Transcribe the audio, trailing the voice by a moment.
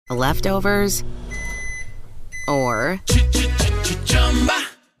leftovers, or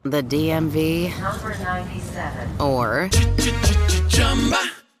the DMV, Number 97. or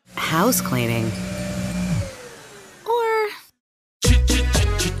house cleaning, or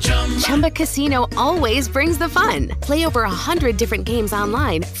Chumba Casino always brings the fun. Play over 100 different games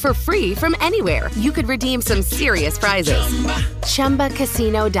online for free from anywhere. You could redeem some serious prizes.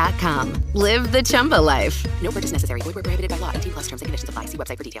 ChumbaCasino.com. Live the Chumba life. No purchase necessary. Void where prohibited by law. 18+ terms and conditions apply. See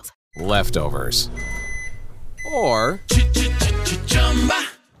website for details. Leftovers, or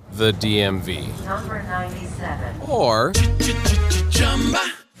the DMV, Number 97. or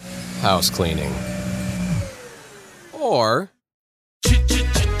house cleaning, or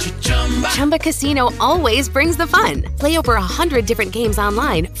Chumba Casino always brings the fun. Play over 100 different games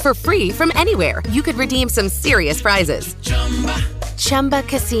online for free from anywhere. You could redeem some serious prizes.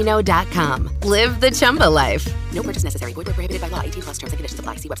 ChumbaCasino.com. Live the Chumba life. No purchase necessary. Void where prohibited by law. 18+ terms and conditions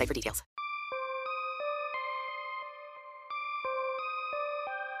apply. See website for details.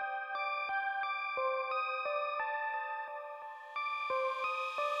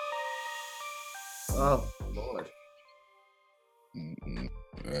 Oh, Lord.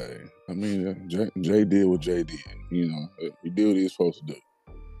 Hey, I mean, Jay did what Jay did. You know, he did what he was supposed to do.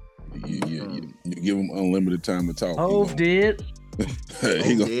 You give him unlimited time to talk. Hove did.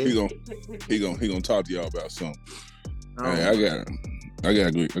 He gonna talk to y'all about something. Oh. Hey, I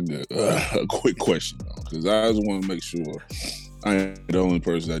got a quick question because I just want to make sure I ain't the only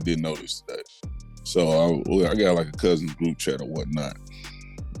person that didn't notice that. So I got like a cousin's group chat or whatnot,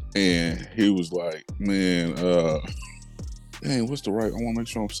 and he was like, "Man, dang, what's the right? I want to make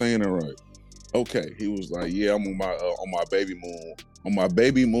sure I'm saying it right." Okay, he was like, "Yeah, I'm on my baby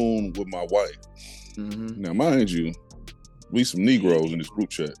moon with my wife." Mm-hmm. Now, mind you, we some Negroes in this group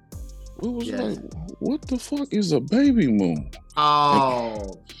chat. We was Yes. like, "What the fuck is a baby moon?"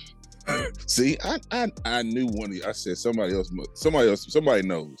 Oh, See, I knew one. I said somebody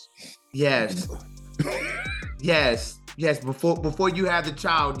knows. yes, yes. Before you have the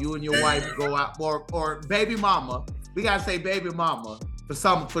child, you and your wife go out, or baby mama. We gotta say baby mama for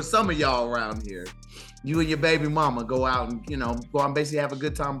some of y'all around here. You and your baby mama go out and go out and basically have a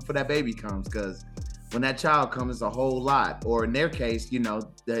good time before that baby comes, because when that child comes, it's a whole lot. Or in their case,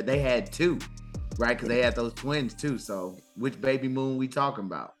 they had two, right? Because they had those twins too. So which baby moon we talking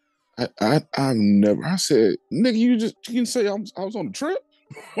about? I've never. I said, "Nigga, you can say I was on the trip.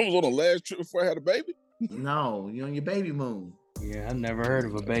 I was on the last trip before I had a baby." No, you're on your baby moon. Yeah, I never heard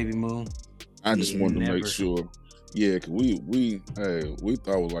of a baby moon. I just wanted to Never. make sure. Yeah, cause we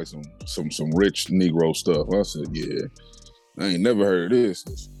thought it was like some rich Negro stuff. I said, yeah, I ain't never heard of this.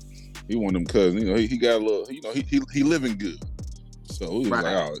 He one of them cousins, he got a little, he living good. So he was Right.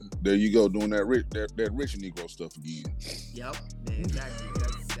 like, oh, there you go, doing that rich Negro stuff again. Yep, exactly.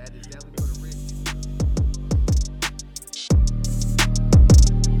 That is definitely for the rich.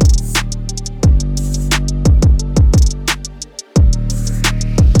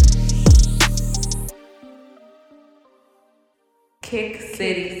 Kick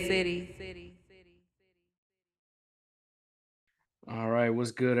City. All right,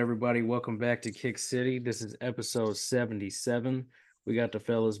 what's good, everybody? Welcome back to Kick City. This is episode 77. We got the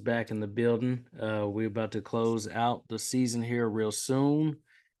fellas back in the building. We're about to close out the season here real soon.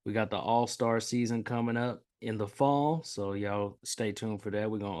 We got the All-Star season coming up in the fall, so y'all stay tuned for that.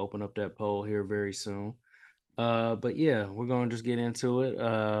 We're going to open up that poll here very soon. But yeah, we're going to just get into it.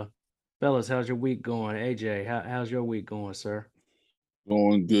 Fellas, how's your week going? AJ, how's your week going, sir?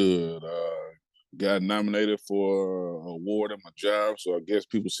 Going good. Got nominated for an award at my job, so I guess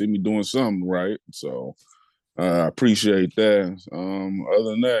people see me doing something right. So I appreciate that. Other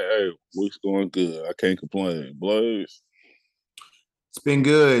than that, hey, week's going good. I can't complain. Blaze. It's been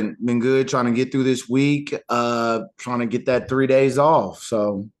good. Trying to get through this week. Trying to get that 3 days off.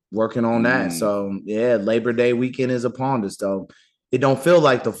 So working on that. So yeah, Labor Day weekend is upon us. Though it don't feel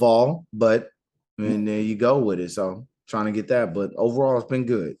like the fall, but there you go with it. So trying to get that. But overall, it's been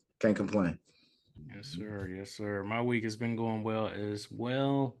good. Can't complain. Yes, sir. Yes, sir. My week has been going well as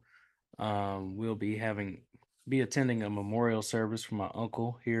well. We'll be attending a memorial service for my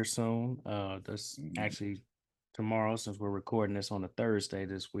uncle here soon. That's actually tomorrow, since we're recording this on a Thursday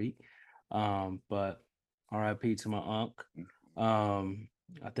this week. But RIP to my uncle.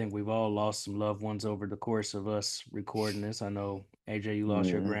 I think we've all lost some loved ones over the course of us recording this. I know, AJ, you lost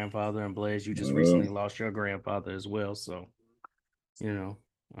your grandfather, and Blaze, you just recently lost your grandfather as well. So,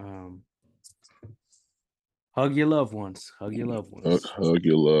 hug your loved ones. Hug your loved ones. Hug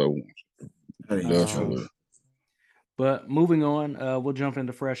your loved ones. Definitely. But moving on, we'll jump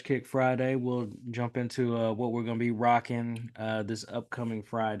into Fresh Kick Friday. We'll jump into what we're going to be rocking this upcoming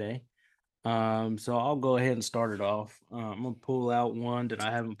Friday. So I'll go ahead and start it off. I'm going to pull out one that I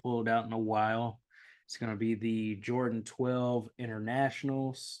haven't pulled out in a while. It's going to be the Jordan 12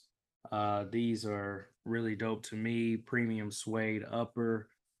 Internationals. These are really dope to me. Premium suede upper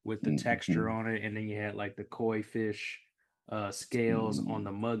with the texture on it. And then you had like the koi fish scales on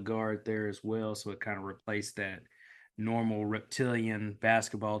the mud guard there as well. So it kind of replaced that normal reptilian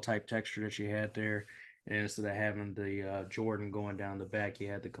basketball type texture that you had there. And instead of having the Jordan going down the back,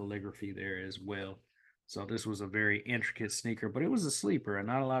 you had the calligraphy there as well. So this was a very intricate sneaker, but it was a sleeper, and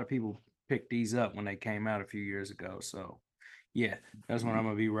not a lot of people picked these up when they came out a few years ago. So yeah, that's what I'm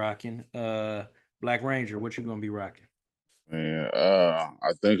gonna be rocking. Black Ranger, what you gonna be rocking? Man,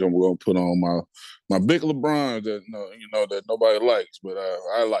 I think I'm gonna put on my big LeBron that that nobody likes, but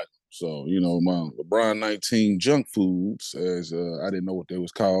I like them. So my LeBron 19 junk foods, as I didn't know what they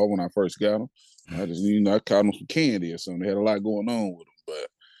was called when I first got them. I just I caught them some candy or something. They had a lot going on with them,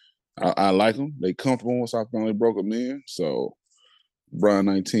 but I like them. They comfortable once I finally broke them in. So LeBron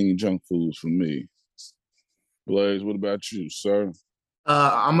 19 junk foods for me. Blaze, what about you, sir?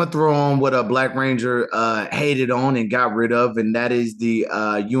 I'm gonna throw on what a Black Ranger hated on and got rid of, and that is the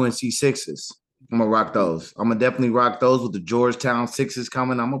UNC Sixes. I'm gonna rock those. I'm gonna definitely rock those with the Georgetown Sixes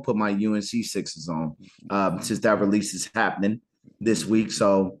coming. I'm gonna put my UNC Sixes on since that release is happening this week.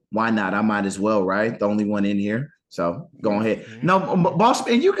 So why not? I might as well, right? The only one in here. So go ahead. No, boss,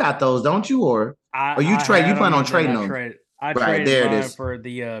 and you got those, don't you? Or you trade? You plan on trading them? I traded mine for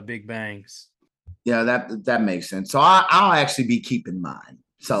the Big Bangs. Yeah, that makes sense. So I'll actually be keeping mine.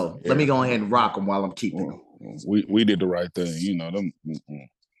 So let me go ahead and rock them while I'm keeping them. We did the right thing, them.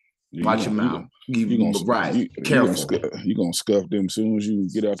 Watch your mouth. Careful. You're going to scuff them as soon as you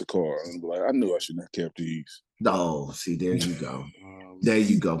get out the car. And be like, I knew I shouldn't have kept these. Oh, see, there you go. There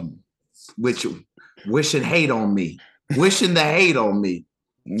you go. Wishing hate on me. Wishing the hate on me.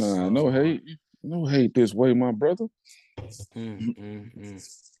 Nah, no hate. No hate this way, my brother.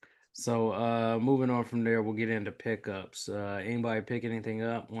 So moving on from there, we'll get into pickups. Anybody pick anything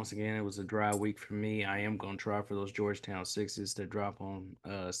up? Once again, it was a dry week for me. I am going to try for those Georgetown Sixes that drop on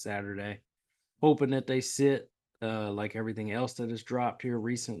Saturday. Hoping that they sit like everything else that has dropped here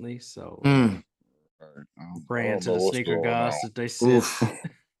recently. So praying to the sneaker gods that they sit.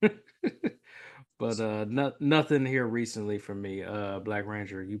 But nothing here recently for me. Black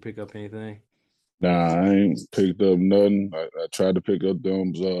Ranger, you pick up anything? Nah, I ain't picked up nothing. I tried to pick up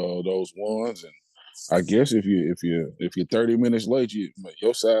those ones, and I guess if you're 30 minutes late,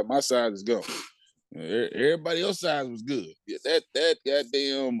 my side is gone. Everybody else's side was good. Yeah, that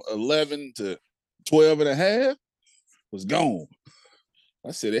goddamn 11 to 12 and a half was gone.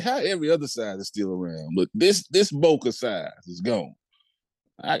 I said, how every other side is still around, but this Boca side is gone.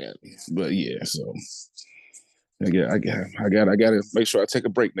 But yeah, so. I got to make sure I take a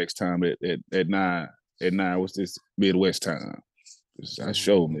break next time at 9. At 9, what's this Midwest time? I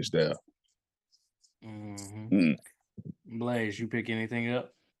sure missed out. Blaze, you pick anything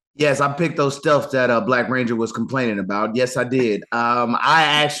up? Yes, I picked those stuff that Black Ranger was complaining about. Yes, I did. I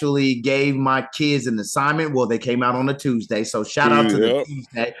actually gave my kids an assignment. Well, they came out on a Tuesday, so shout out to the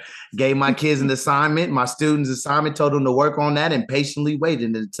Tuesday. Gave my kids an assignment, my students assignment, told them to work on that, and patiently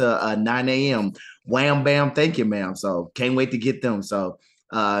waited until 9 a.m. Wham, bam, thank you, ma'am. So can't wait to get them. So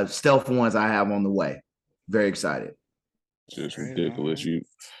stealth ones I have on the way. Very excited. Just ridiculous. You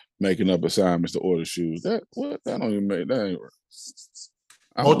making up assignments to order shoes. That don't even make that ain't right.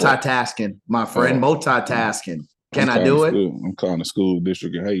 Multitasking, my friend. Multitasking. Can I do it? I'm calling the school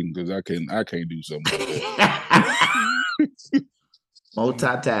district and hating because I can't do something like that.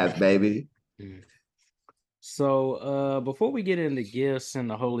 Multitask, baby. So before we get into gifts and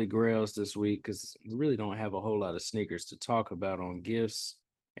the holy grails this week, because we really don't have a whole lot of sneakers to talk about on gifts,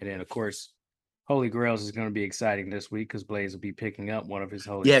 and then of course holy grails is going to be exciting this week because Blaze will be picking up one of his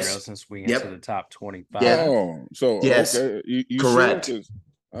holy grails since we into the top 25. Oh, so yes, okay. You correct. Sure?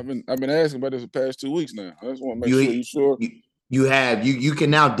 I've been asking about this the past 2 weeks now. I just want to make sure you sure. You have you can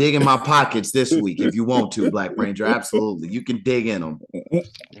now dig in my pockets this week if you want to, Black Ranger. Absolutely, you can dig in them.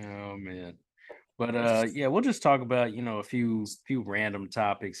 Oh man. But yeah, we'll just talk about a few random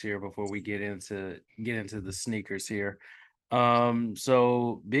topics here before we get into the sneakers here.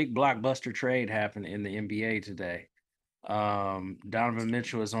 So big blockbuster trade happened in the NBA today. Donovan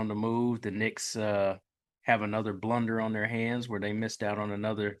Mitchell is on the move. The Knicks have another blunder on their hands where they missed out on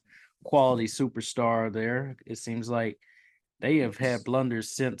another quality superstar there. It seems like they have had blunders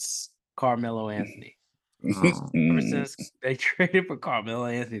since Carmelo Anthony. Ever since they traded for Carmelo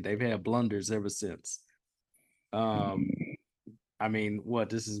Anthony, they've had blunders ever since. I mean, what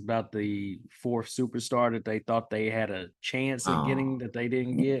this is about the fourth superstar that they thought they had a chance at getting that they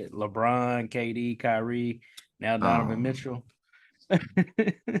didn't get. LeBron, KD, Kyrie, now Donovan Mitchell.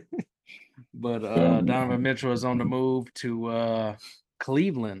 But Donovan Mitchell is on the move to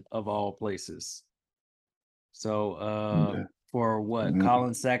Cleveland of all places. So for what?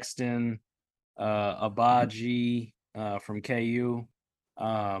 Colin Sexton, Abaji from KU,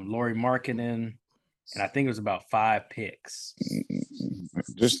 Laurie Markkinen, and I think it was about 5 picks.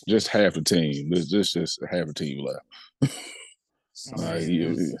 Just half a team. There's just half a team left.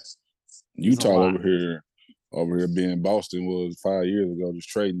 Utah over here being Boston was 5 years ago, just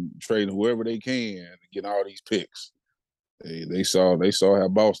trading whoever they can and getting all these picks. They saw how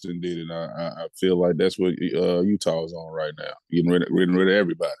Boston did it. I feel like that's what Utah is on right now, getting rid of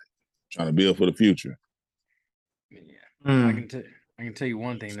everybody, trying to build for the future. Yeah, I can tell you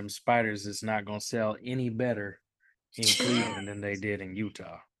one thing: them Spiders is not going to sell any better in Cleveland than they did in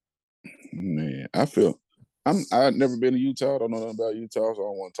Utah. Man, I've never been to Utah. I don't know nothing about Utah, so I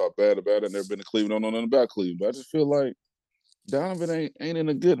don't want to talk bad about it. I've never been to Cleveland. I don't know nothing about Cleveland. But I just feel like Donovan ain't in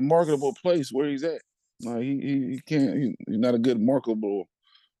a good marketable place where he's at. Like he can't. He's not a good marketable.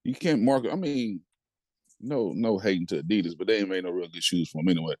 You can't market. I mean, no hating to Adidas, but they ain't made no real good shoes for him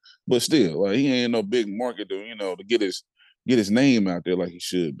anyway. But still, like he ain't no big market to get his name out there like he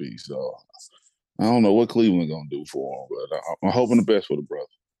should be. So I don't know what Cleveland gonna do for him, but I'm hoping the best for the brother.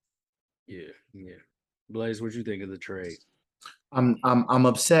 Yeah. Blaze, what you think of the trade? I'm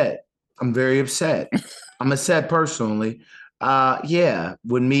upset. I'm very upset. I'm upset personally.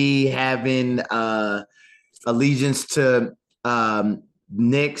 With me having allegiance to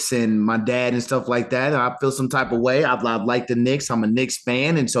Knicks and my dad and stuff like that, I feel some type of way. I like the Knicks. I'm a Knicks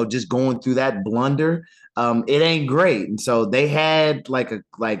fan, and so just going through that blunder, it ain't great. And so they had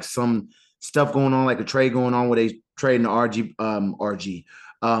like some stuff going on, like a trade going on where they trading RJ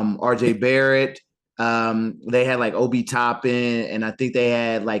Barrett. They had like Obi Toppin, and I think they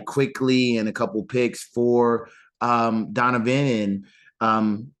had like Quickly and a couple picks for Donovan,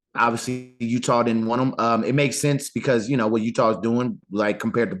 and obviously Utah didn't want him. It makes sense because what Utah is doing, like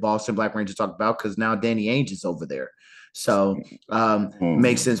compared to Boston, Black Rangers talked about, because now Danny Ainge is over there. So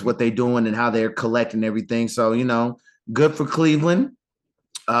makes sense what they're doing and how they're collecting everything. So good for Cleveland.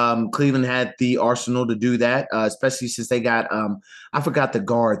 Cleveland had the arsenal to do that, especially since they got I forgot the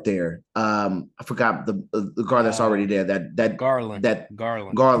guard there. I forgot the guard that's already there. That Garland.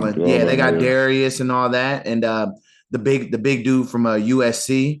 Garland. Yeah, they got Darius and all that, and the big dude from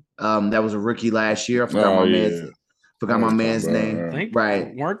USC. That was a rookie last year. I forgot my man's name.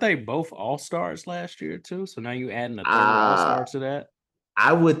 Right? Weren't they both all-stars last year too? So now you adding a third all-star to that?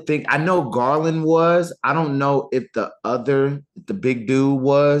 I would think. I know Garland was. I don't know if the big dude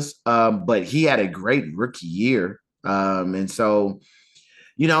was, but he had a great rookie year. And so,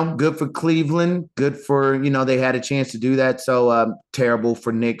 good for Cleveland. Good for, they had a chance to do that. So terrible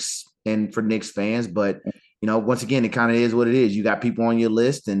for Knicks and for Knicks fans. But, once again, it kind of is what it is. You got people on your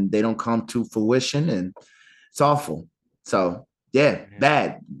list and they don't come to fruition, and it's awful. So, yeah,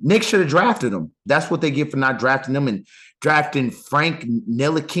 bad. Knicks should have drafted him. That's what they get for not drafting them and drafting Frank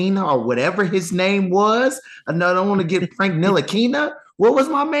Ntilikina or whatever his name was. I don't want to get Frank Ntilikina. What was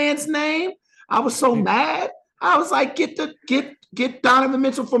my man's name? I was so mad. I was like, get Donovan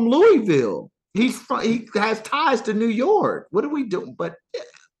Mitchell from Louisville. He has ties to New York. What are we doing? But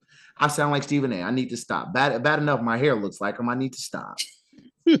I sound like Stephen A. I need to stop. Bad enough my hair looks like him. I need to stop.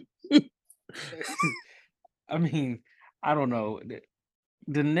 I mean, I don't know.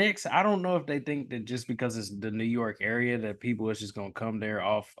 The Knicks, I don't know if they think that just because it's the New York area that people is just gonna come there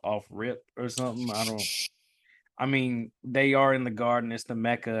off rip or something. I mean, they are in the Garden, it's the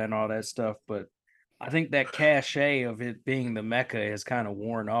Mecca and all that stuff, but I think that cachet of it being the Mecca has kind of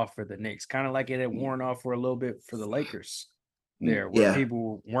worn off for the Knicks, kind of like it had worn off for a little bit for the Lakers there, where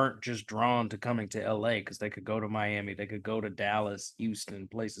people weren't just drawn to coming to LA because they could go to Miami, they could go to Dallas, Houston,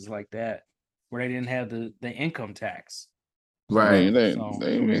 places like that, where they didn't have the income tax. Right.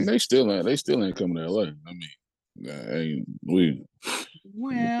 They still ain't coming to LA.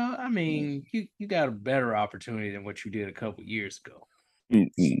 Well, I mean, you got a better opportunity than what you did a couple years ago.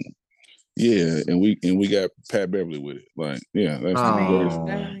 Mm-mm. Yeah, and we got Pat Beverly with it. Like, yeah, that's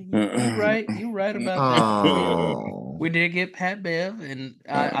you're right about that. We did get Pat Bev, and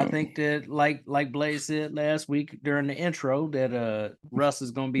I think that like Blaze said last week during the intro that Russ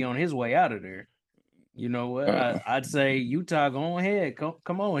is gonna be on his way out of there. You know what? I'd say Utah, go ahead.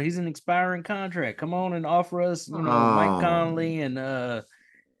 Come on. He's an expiring contract. Come on and offer us, Mike Conley and that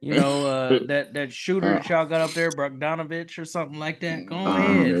shooter that y'all got up there, Bogdanovich or something like that. Go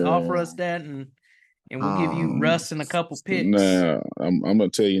ahead, offer us that, and and we'll give you Russ and a couple picks. Nah, I'm gonna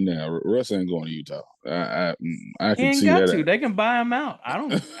tell you now, Russ ain't going to Utah. I He can ain't see got that. to. They can buy him out. I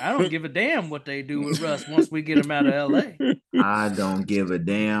don't give a damn what they do with Russ once we get him out of LA. I don't give a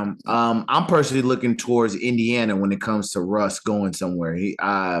damn. I'm personally looking towards Indiana when it comes to Russ going somewhere.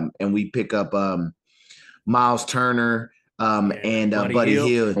 And we pick up Miles Turner and Buddy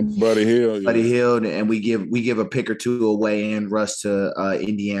Hield. Buddy Hield, Buddy Hield, and we give a pick or two away and Russ to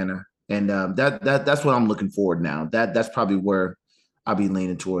Indiana. And that's what I'm looking forward now. That's probably where I'll be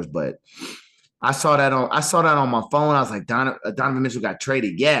leaning towards. But I saw that on my phone. I was like, Donovan Mitchell got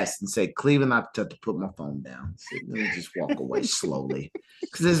traded. Yes, and said Cleveland. I had to put my phone down. Said, let me just walk away slowly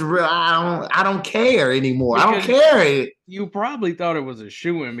because it's real. I don't care anymore. Because I don't care. You probably thought it was a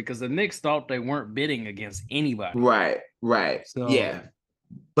shoo-in because the Knicks thought they weren't bidding against anybody. Right. So, yeah,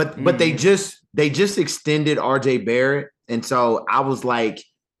 but they just extended RJ Barrett, and so I was like,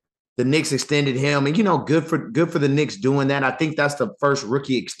 the Knicks extended him, and good for the Knicks doing that. I think that's the first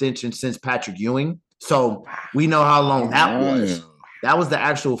rookie extension since Patrick Ewing. So we know how long that was. That was the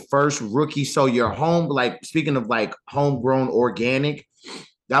actual first rookie. So your home, like speaking of like homegrown organic,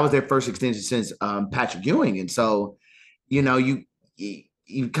 that was their first extension since Patrick Ewing. And so, you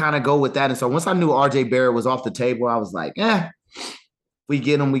kind of go with that. And so once I knew RJ Barrett was off the table, I was like, we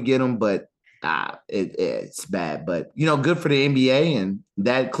get him, but it's bad. But good for the NBA and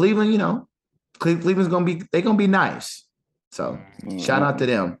that Cleveland, Cleveland's gonna be nice. So shout out to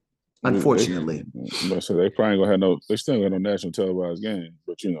them. Unfortunately, so they probably gonna have they still got no national televised game,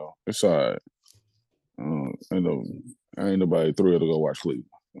 but it's all right. Ain't nobody thrilled to go watch Cleveland.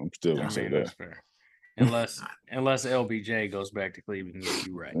 I'm still gonna say that. That's fair. Unless LBJ goes back to Cleveland,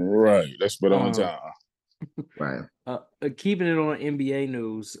 you're right. Right, that's but on time. Right. Keeping it on NBA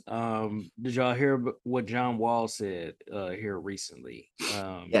news, did y'all hear what John Wall said here recently?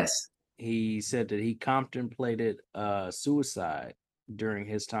 Yes. He said that he contemplated suicide during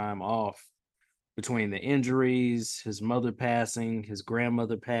his time off between the injuries, his mother passing, his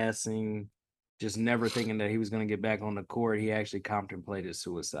grandmother passing, just never thinking that he was going to get back on the court. He actually contemplated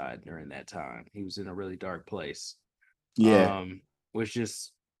suicide during that time. He was in a really dark place. Yeah. Which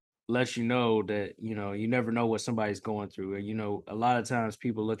just lets you know that, you never know what somebody's going through. And, a lot of times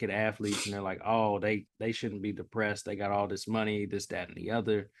people look at athletes and they're like, oh, they shouldn't be depressed. They got all this money, this, that, and the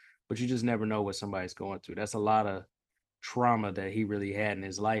other. But you just never know what somebody's going through. That's a lot of trauma that he really had in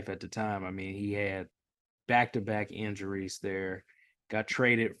his life at the time. I mean, he had back-to-back injuries there, got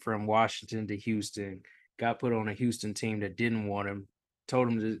traded from Washington to Houston, got put on a Houston team that didn't want him, told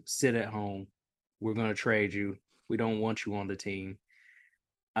him to sit at home. We're going to trade you. We don't want you on the team.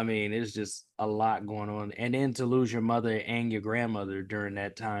 I mean, it's just a lot going on. And then to lose your mother and your grandmother during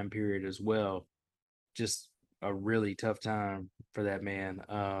that time period as well, just a really tough time for that man.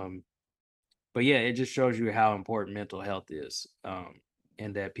 But yeah, it just shows you how important mental health is,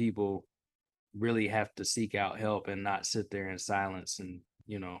 and that people really have to seek out help and not sit there in silence and,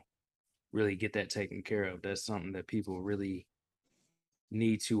 really get that taken care of. That's something that people really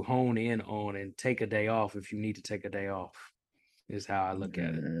need to hone in on and take a day off if you need to take a day off. Is how I look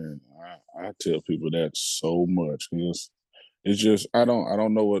at it. I tell people that so much because it's just I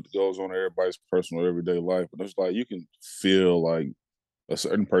don't know what goes on in everybody's personal everyday life, but it's like you can feel like a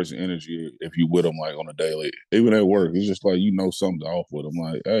certain person energy if you with them like on a daily, even at work. It's just like something's off with them.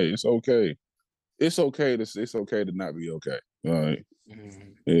 Like, hey, it's okay. It's okay to not be okay. Like,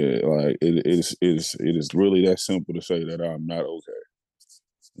 yeah, like it is really that simple to say that I'm not okay.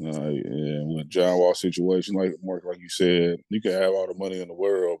 And with John Wall situation, like Mark, like you said, you can have all the money in the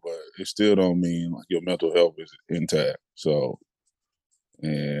world, but it still don't mean like your mental health is intact. So,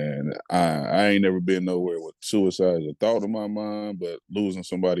 and I ain't never been nowhere with suicide as a thought in my mind, but losing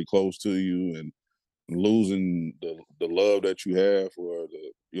somebody close to you and losing the love that you have for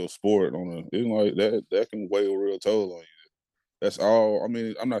your sport it's like that can weigh a real toll on you. That's all. I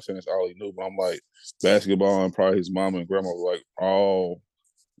mean, I'm not saying that's all he knew, but I'm like basketball and probably his mama and grandma were like all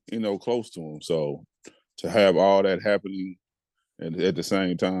close to him. So to have all that happening and at the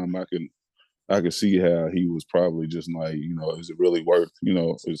same time, I can see how he was probably just like, is it really worth,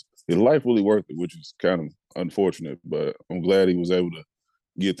 is his life really worth it, which is kind of unfortunate, but I'm glad he was able to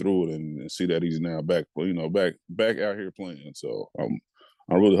get through it and see that he's now back, back out here playing. So I'm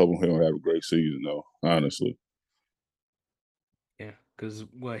really hoping he'll have a great season though, honestly. Yeah, because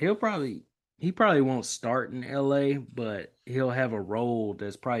he probably won't start in LA, but he'll have a role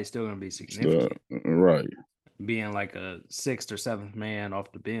that's probably still going to be significant. Right. Being like a 6th or 7th man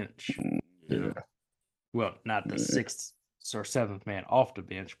off the bench. Yeah. Well, not the 6th or 7th man off the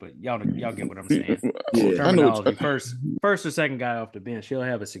bench, but y'all get what I'm saying. Yeah. Terminology. First or second guy off the bench, he'll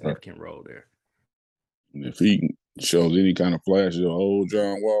have a significant role there. And if he shows any kind of flash of old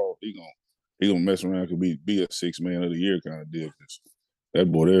John Wall, he gonna mess around, could be a 6 man of the year kind of deal. 'Cause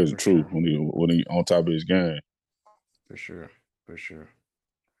that boy there is the For truth sure. when he on top of his game. For sure. For sure.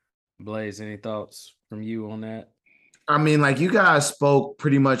 Blaze, any thoughts from you on that? I mean, like you guys spoke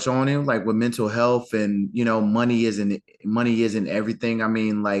pretty much on it, like with mental health and money isn't everything. I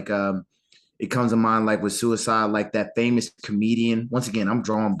mean, like it comes to mind like with suicide, like that famous comedian. Once again, I'm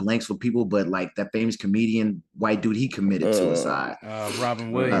drawing blanks with people, but like that famous comedian, white dude, he committed suicide.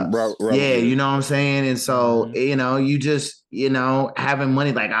 Robin Williams. Robert Yeah, Williams. you know what I'm saying? And so, Mhm. you just, having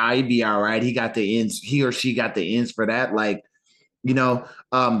money, like, he'd be all right. He or she got the ends for that. Like,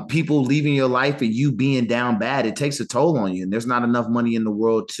 people leaving your life and you being down bad, it takes a toll on you. And there's not enough money in the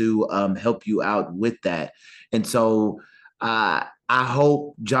world to help you out with that. And so I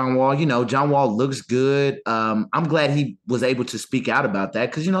hope John Wall, John Wall looks good. I'm glad he was able to speak out about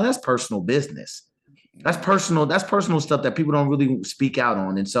that because, that's personal business. That's personal stuff that people don't really speak out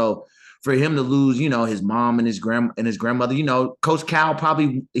on. And so for him to lose, his mom and his grandmother, Coach Cal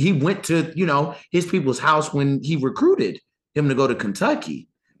probably he went to, his people's house when he recruited him to go to Kentucky.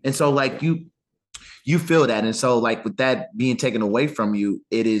 And so like you feel that. And so like with that being taken away from you,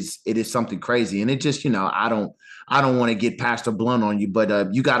 it is something crazy. And it just, I don't want to get Pastor Blunt on you,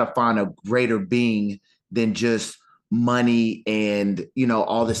 but you got to find a greater being than just money and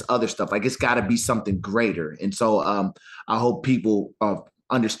all this other stuff. Like it's got to be something greater. And so I hope people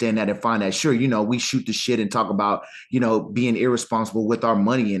understand that and find that. Sure, we shoot the shit and talk about being irresponsible with our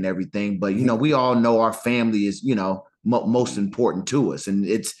money and everything, but we all know our family is most important to us, and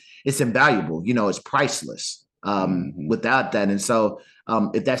it's invaluable. It's priceless without that. And so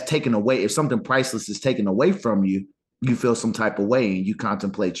if that's taken away, if something priceless is taken away from you, you feel some type of way and you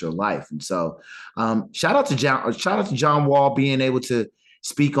contemplate your life. And so shout out to John Wall being able to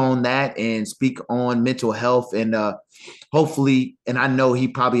speak on that and speak on mental health and hopefully, and I know he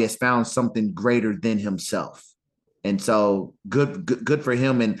probably has found something greater than himself. And so good for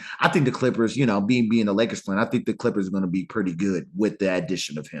him. And I think the Clippers, being a Lakers fan, I think the Clippers are going to be pretty good with the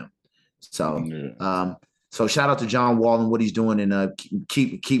addition of him. So, so shout out to John Wall and what he's doing, and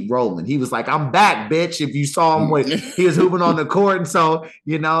keep rolling. He was like, "I'm back, bitch." If you saw him when he was hooping on the court, and so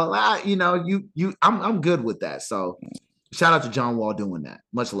I'm good with that. So shout out to John Wall doing that.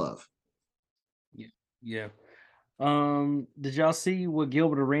 Much love. Yeah. Did y'all see what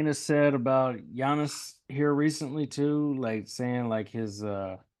Gilbert Arenas said about Giannis here recently too? Like saying like his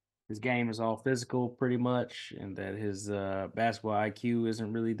game is all physical pretty much, and that his basketball IQ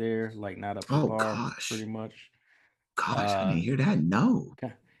isn't really there, like not up to Oh par gosh, pretty much. I didn't hear that. No.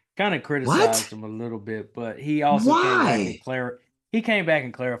 Kind of criticized him a little bit, but he also came back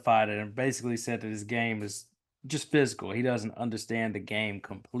and clarified it and basically said that his game is just physical. He doesn't understand the game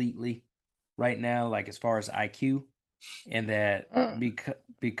completely right now, like as far as IQ, and that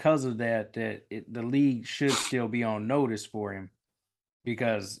because of that, the league should still be on notice for him,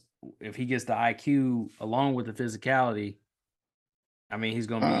 because if he gets the IQ along with the physicality, I mean, he's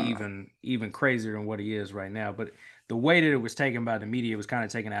going to be even crazier than what he is right now. But the way that it was taken by the media was kind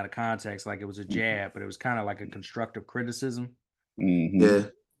of taken out of context, like it was a jab, but it was kind of like a constructive criticism. Yeah.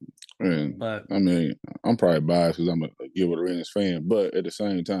 But I mean, I'm probably biased because I'm a Gilbert Arenas fan, but at the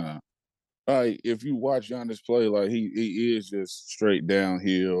same time, like if you watch Giannis play, like he is just straight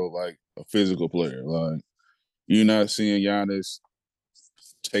downhill, like a physical player. Like you're not seeing Giannis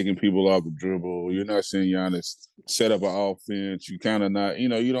taking people off the dribble. You're not seeing Giannis set up an offense. You kind of not,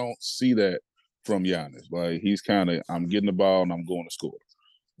 you don't see that from Giannis. Like he's kind of, I'm getting the ball and I'm going to score.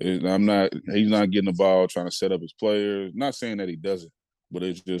 He's not getting the ball trying to set up his players. Not saying that he doesn't, but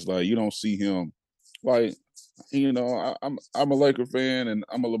it's just like you don't see him. Like, I'm a Laker fan and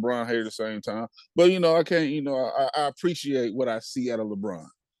I'm a LeBron hater at the same time. But I can't. I appreciate what I see out of LeBron.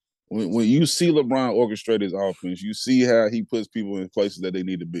 When you see LeBron orchestrate his offense, you see how he puts people in places that they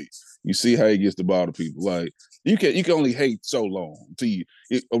need to be. You see how he gets the ball to people. Like you can only hate so long.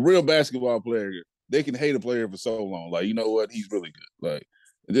 A real basketball player, they can hate a player for so long. Like, you know what? He's really good.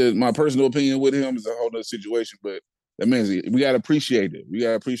 Like my personal opinion with him is a whole other situation, but that means we gotta appreciate it. We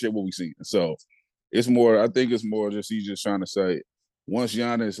gotta appreciate what we see. So I think it's more just he's just trying to say once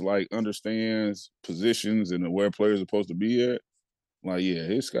Giannis like understands positions and where players are supposed to be at, like, yeah,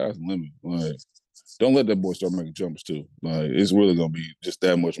 his sky's the limit. Like, don't let that boy start making jumpers too. Like, it's really gonna be just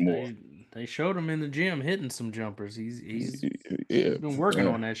that much more. They showed him in the gym hitting some jumpers. He's been working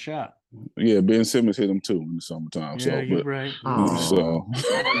on that shot. Yeah, Ben Simmons hit him too in the summertime. Yeah, you're right. But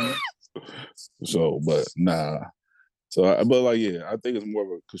nah. But like, yeah, I think it's more of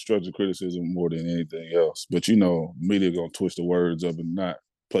a constructive criticism more than anything else. But media gonna twist the words up and not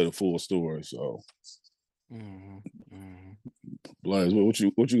play the full story. So Blaze,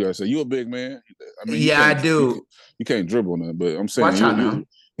 what you guys say? You a big man. I mean, Yeah, I do. You can't dribble nothing, but I'm saying Watch out now.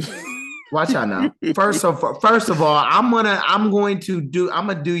 Watch out now. First of all, I'm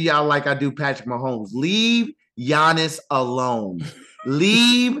gonna do y'all like I do Patrick Mahomes. Leave Giannis alone.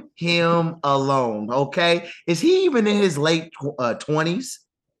 Leave him alone. Okay. Is he even in his late 20s?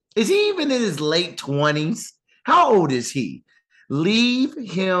 Is he even in his late 20s? How old is he? Leave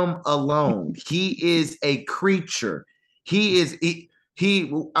him alone. He is a creature. I'm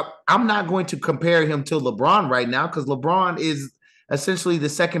not going to compare him to LeBron right now because LeBron is essentially the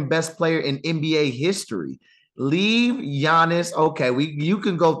second best player in NBA history. Leave Giannis. Okay, you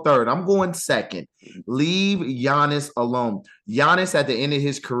can go third. I'm going second. Leave Giannis alone. Giannis at the end of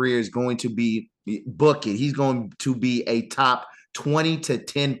his career is going to be book it. He's going to be a top 20 to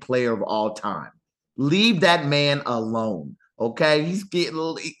 10 player of all time. Leave that man alone. Okay, he's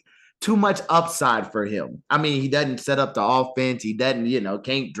getting too much upside for him. I mean, he doesn't set up the offense. He doesn't,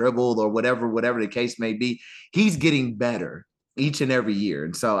 can't dribble or whatever the case may be. He's getting better each and every year,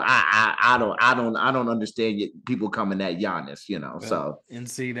 and so I don't understand people coming at Giannis. And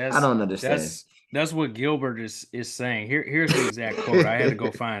see, I don't understand. That's what Gilbert is saying. Here's the exact quote. I had to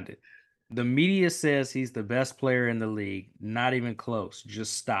go find it. The media says he's the best player in the league. Not even close.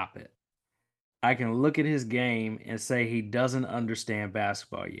 Just stop it. I can look at his game and say he doesn't understand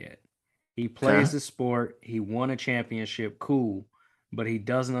basketball yet. He plays the sport. He won a championship. Cool. But he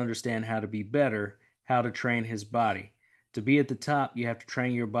doesn't understand how to be better, how to train his body. To be at the top, you have to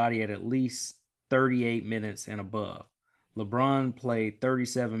train your body at least 38 minutes and above. LeBron played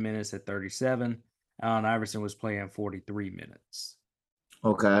 37 minutes at 37. Allen Iverson was playing 43 minutes.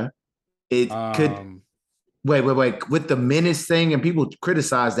 Okay. It could wait. With the minutes thing, and people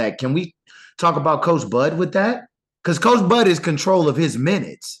criticize that. Can we talk about Coach Bud with that? Because Coach Bud is control of his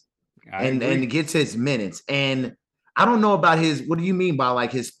minutes and gets his minutes. And I don't know about what do you mean by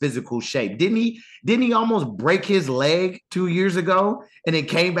like his physical shape? Didn't he almost break his leg 2 years ago and it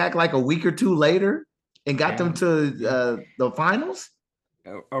came back like a week or two later and got them to the finals?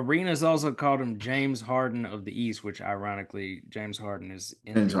 Arenas also called him James Harden of the East, which ironically James Harden is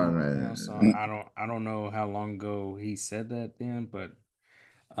in now, so I don't know how long ago he said that then, but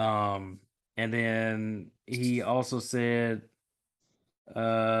and then he also said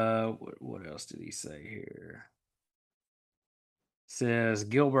what else did he say here? Says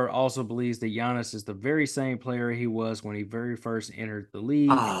Gilbert also believes that Giannis is the very same player he was when he very first entered the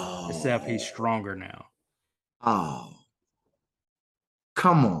league, except he's stronger now. Oh.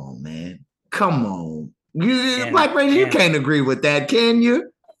 Come on, man. Come on. Black Ranger, you can't agree with that, can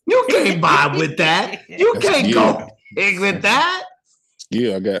you? You can't vibe with that. You can't go with that.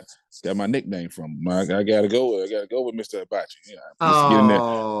 Yeah, I got my nickname from him. I gotta go with Mr. Hibachi. Yeah,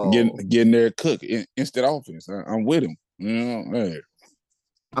 getting there, cook instant offense. I'm with him. Hey.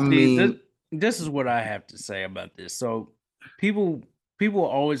 I mean, this is what I have to say about this. So people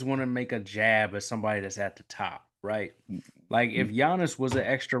always want to make a jab at somebody that's at the top, right? Like if Giannis was an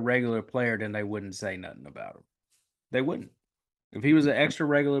extra regular player, then they wouldn't say nothing about him. They wouldn't. If he was an extra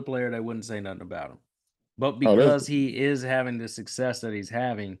regular player, they wouldn't say nothing about him. But because he is having the success that he's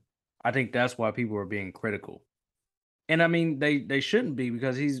having, I think that's why people are being critical. And I mean, they shouldn't be,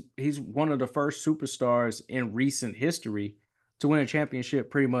 because he's one of the first superstars in recent history to win a championship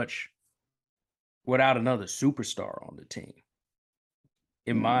pretty much without another superstar on the team,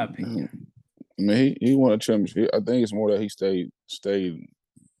 in my opinion. I mean, he won a championship. I think it's more that he stayed.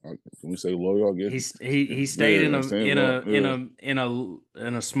 Can we say loyal? I guess he stayed in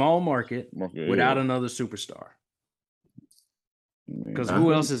a small market without another superstar. Because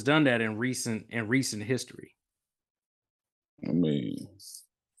who else has done that in recent history? I mean,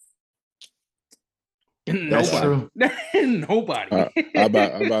 nobody. Nobody. I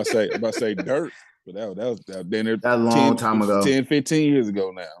about to say Dirk, but that was a long time ago. 10, 15 years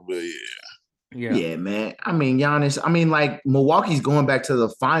ago now. But yeah, man. I mean, Giannis. I mean, like Milwaukee's going back to the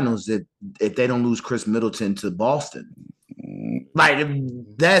finals if they don't lose Chris Middleton to Boston. Like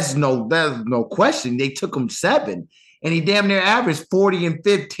there's no question. They took him 7, and he damn near averaged 40 and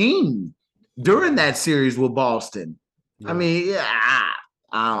 15 during that series with Boston. Yeah. I mean,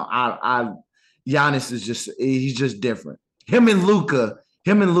 Giannis is he's just different. Him and Luka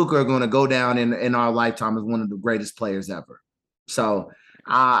are going to go down in our lifetime as one of the greatest players ever. So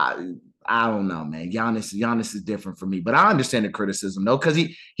I don't know, man. Giannis is different for me, but I understand the criticism though, because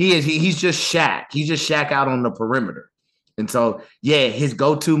he's just Shaq. He's just Shaq out on the perimeter, and so his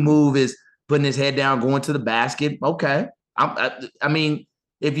go-to move is putting his head down, going to the basket. Okay, I mean,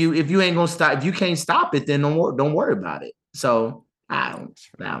 if you ain't gonna stop, if you can't stop it, then don't worry about it. So I don't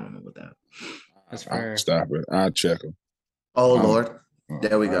know what that. That's fair. Stop it. I'll check him. Oh Lord,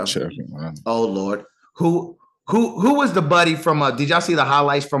 there we I'll go. check him, man. Oh Lord, who was the buddy from? Did y'all see the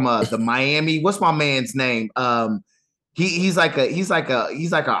highlights from the Miami? What's my man's name? He's like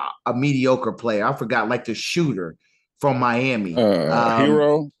a mediocre player. I forgot, like the shooter from Miami.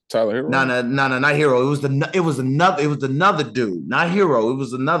 Hero, Tyler Hero. No, not Hero. It was another dude, not Hero. It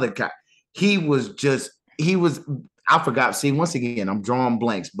was another guy. He was. I forgot. See, once again, I'm drawing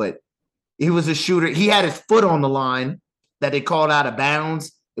blanks, but he was a shooter. He had his foot on the line that they called out of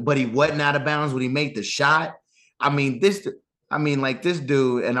bounds, but he wasn't out of bounds when he made the shot. This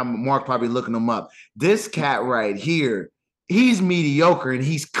dude, and Mark probably looking him up. This cat right here, he's mediocre and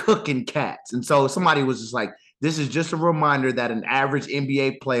he's cooking cats. And so somebody was just like, this is just a reminder that an average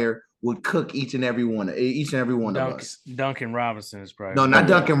NBA player would cook each and every one of us. Duncan Robinson is probably. No, not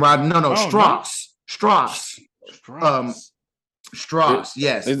Duncan Robinson. No, Strauss. Strauss,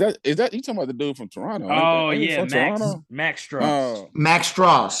 yes. Is that you talking about the dude from Toronto? Max Strauss. Max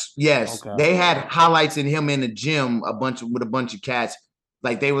Strauss, yes. Okay. They had highlights in him in the gym with a bunch of cats.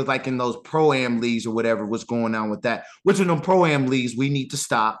 Like they was like in those pro-am leagues or whatever. What's going on with that? Which of them pro-am leagues we need to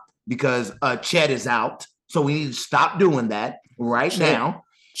stop because Chet is out. So we need to stop doing that now.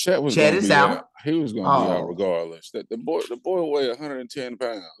 Chet is out. He was going to be out regardless. The boy weighed 110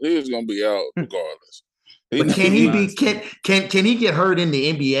 pounds. He was going to be out regardless. But can he get hurt in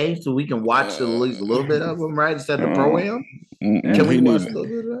the NBA so we can watch at least a little bit of him, right? Instead of pro-am? Can we watch a little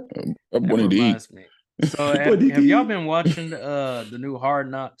bit of that? That reminds me. So have y'all been watching the new Hard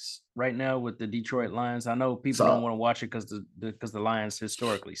Knocks right now with the Detroit Lions? I know people don't want to watch it because the Lions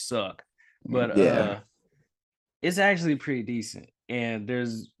historically suck, but it's actually pretty decent. And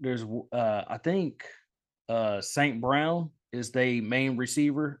there's I think St. Brown is the main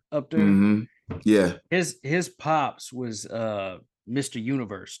receiver up there. Mm-hmm. Yeah, his pops was Mr.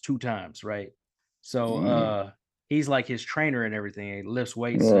 Universe 2 times, right? So he's like his trainer and everything. He lifts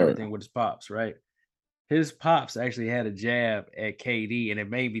weights and everything with his pops, right? His pops actually had a jab at KD, and it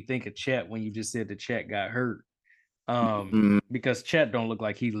made me think of Chet when you just said that Chet got hurt. Because Chet don't look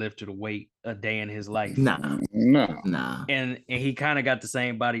like he lifted a weight a day in his life. Nah. And he kind of got the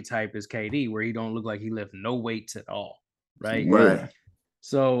same body type as KD, where he don't look like he lift no weights at all, right? Right.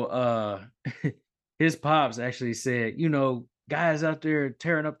 So his pops actually said, guys out there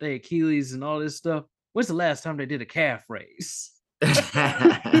tearing up their Achilles and all this stuff. When's the last time they did a calf raise?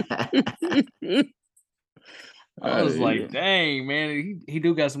 I was like, dang, man, he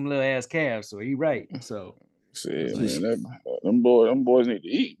do got some little ass calves, so he right. So man, them boys need to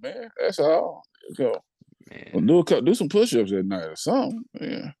eat, man. That's all. Go. Well, do some push-ups at night or something.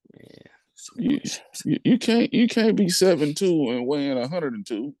 Yeah. You can't be 7'2" and weighing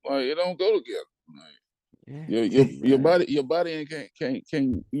 102. Like it don't go together. Like, your body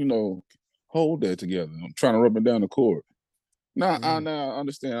can't hold that together. I'm trying to rub it down the court. Now I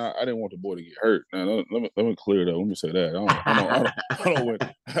understand. I didn't want the boy to get hurt. Now let me clear it up. Let me say that.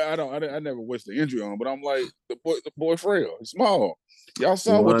 I never wished the injury on him, but I'm like the boy frail. He's small. Y'all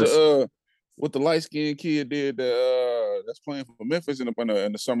saw what the light skinned kid did that's playing for Memphis in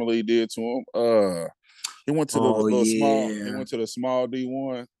the summer league did to him. He went to small. He went to the small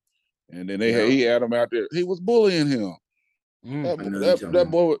D1, and then he had him out there. He was bullying him. That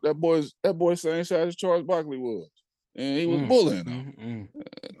boy's same size as Charles Barkley was, and he was bullying him.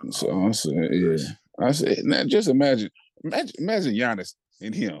 So I said, now just imagine Giannis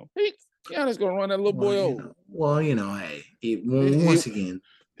and him. Giannis gonna run that little boy over. Once again.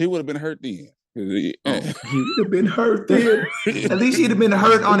 He would have been hurt then. He would have been hurt then. At least he'd have been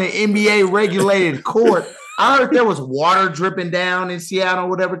hurt on an NBA regulated court. I heard there was water dripping down in Seattle,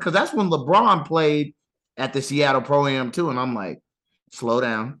 whatever, because that's when LeBron played at the Seattle Pro-Am too. And I'm like, slow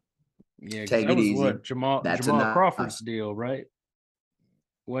down. Yeah, take it easy. What Jamal Crawford's deal, right?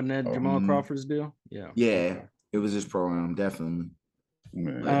 Wasn't that Jamal Crawford's deal? Yeah, it was his Pro-Am, definitely.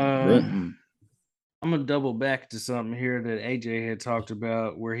 I'm gonna double back to something here that AJ had talked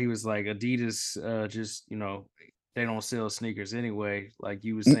about, where he was like, Adidas, just they don't sell sneakers anyway. Like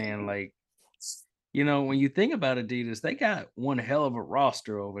you were saying, like when you think about Adidas, they got one hell of a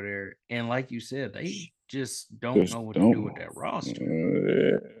roster over there, and like you said, they just don't know what to do with that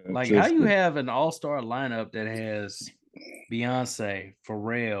roster. Like how you have an all-star lineup that has Beyonce,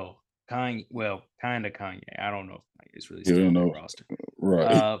 Pharrell, Kanye, kind of Kanye. I don't know if it's really still on the roster.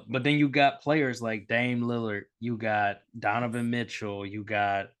 Right. But then you got players like Dame Lillard, you got Donovan Mitchell, you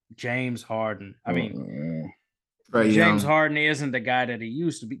got James Harden. I mean, James Harden isn't the guy that he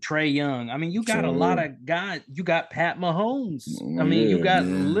used to be. Trae Young. I mean, you got a lot of guys. You got Pat Mahomes. I mean, you got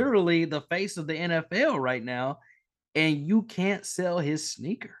literally the face of the NFL right now, and you can't sell his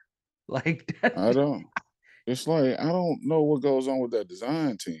sneaker. Like that. I don't. It's like I don't know what goes on with that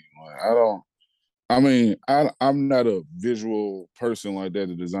design team. Like I don't. I mean, I'm not a visual person like that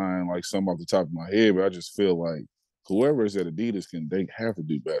to design like something off the top of my head, but I just feel like whoever is at Adidas they have to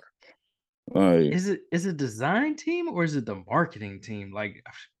do better. Like Is it design team or is it the marketing team? Like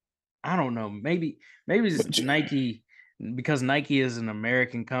I don't know. Maybe it's but Nike because Nike is an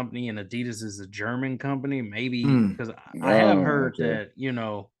American company and Adidas is a German company. Maybe Mm. because I have heard okay.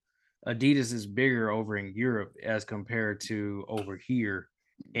 that Adidas is bigger over in Europe as compared to over here,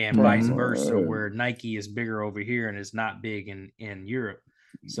 and vice Mhm. versa, where Nike is bigger over here and is not big in Europe.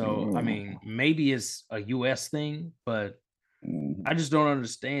 So I mean, maybe it's a US thing, but I just don't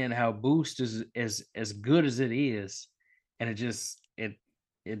understand how Boost is as good as it is, and it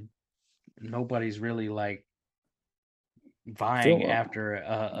nobody's really like vying feel after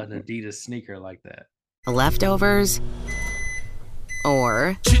an Adidas sneaker like that. Leftovers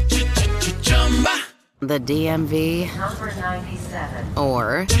or the DMV Number 97.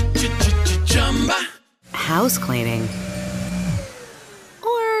 or house cleaning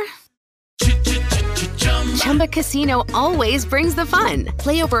or Chumba Casino always brings the fun.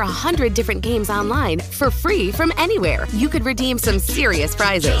 Play over 100 different games online for free from anywhere. You could redeem some serious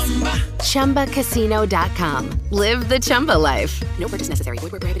prizes. ChumbaCasino.com. Live the Chumba life. No purchase necessary.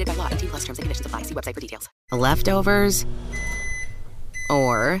 Void where prohibited by law. 18+ terms and conditions apply. See website for details. Leftovers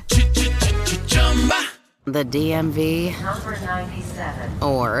or the DMV Number 97.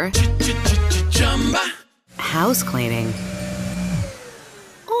 or house cleaning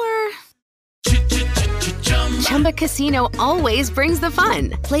or Chumba Casino always brings the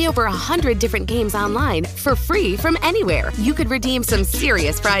fun. Play over 100 different games online for free from anywhere. You could redeem some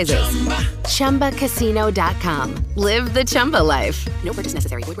serious prizes. ChumbaCasino.com. Live the Chumba life. No purchase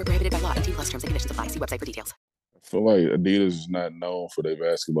necessary. Void where prohibited by law. 18+ terms and conditions apply. See website for details. I feel like Adidas is not known for their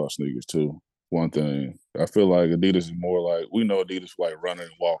basketball sneakers too. One thing I feel like Adidas is more like we know Adidas for like running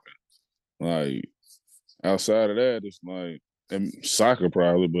and walking. Like outside of that, it's like and soccer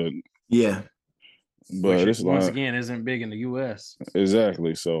probably, Yeah. Which it's once like again isn't big in the US.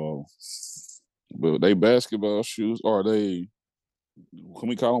 exactly. So, but they basketball shoes are they? Can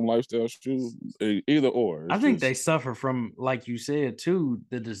we call them lifestyle shoes? Either or. I It's think they just suffer from, like you said, too.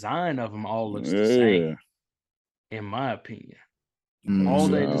 The design of them all looks the yeah. same, in my opinion. All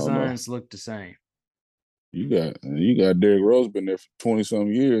See, their I don't know. designs look the same. You got Derrick Rose been there for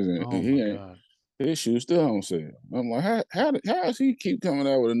 20-some years and Oh he my ain't god. his shoes still on sale. I'm like, how does he keep coming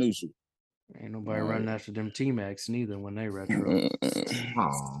out with a new shoe? Ain't nobody Like, running after them T-Max neither when they retro.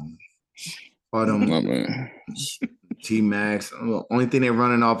 Oh. Or I them mean, T-Max. Only thing they're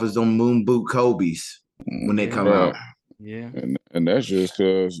running off is them moon boot Kobe's when they come right. out. Yeah. And that's just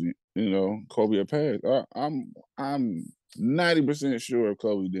because Kobe had passed. I'm 90% sure if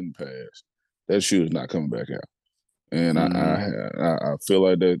Kobe didn't pass, that shoe is not coming back out. And I feel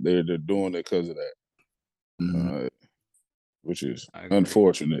like that they're doing it because of that, which is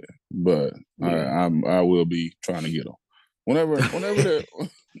unfortunate. But I will be trying to get them whenever it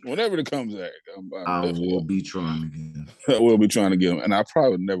comes back. I will be trying to get them. I will be trying to get them, and I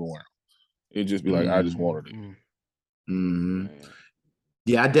probably never wear them. It'd just be like I just wanted it. Mm-hmm.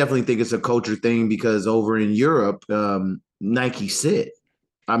 Yeah, I definitely think it's a culture thing because over in Europe, Nike sit.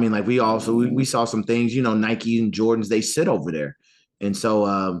 I mean, like we saw some things, Nike and Jordans, they sit over there. And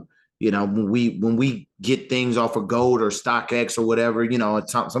so, when we get things off of Gold or StockX or whatever,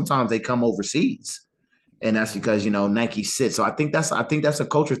 sometimes they come overseas. And that's because, Nike sits. So I think that's a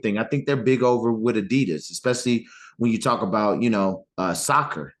culture thing. I think they're big over with Adidas, especially when you talk about,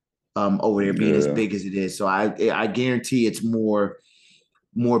 soccer over there being as big as it is. So I guarantee it's more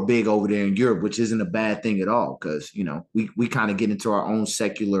big over there in Europe, which isn't a bad thing at all, because we kind of get into our own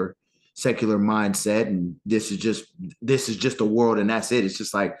secular mindset, and this is just a world, and that's it. It's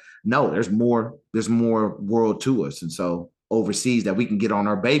just like, no, there's more world to us, and so overseas that we can get on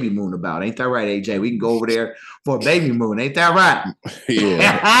our baby moon about. Ain't that right, AJ? We can go over there for a baby moon. Ain't that right?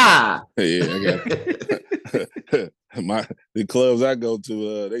 Yeah. The clubs I go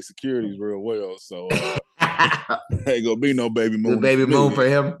to, they securities real well, so ain't gonna be no baby moon. The baby moon for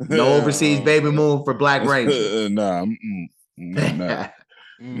him. No overseas baby moon for Black Ranger. Nah, nah,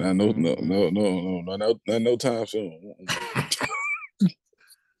 no time soon.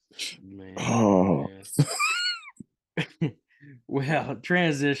 Man. Oh. Well,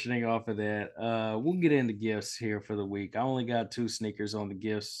 transitioning off of that, we'll get into gifts here for the week. I only got 2 sneakers on the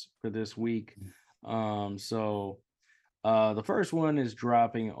gifts for this week. So the first one is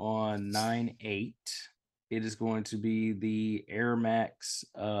dropping on 9/8. It is going to be the Air Max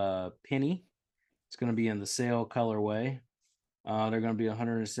Penny. It's going to be in the sail colorway. They're going to be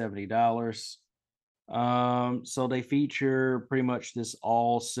 $170. So they feature pretty much this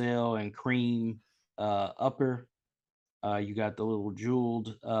all sail and cream upper. You got the little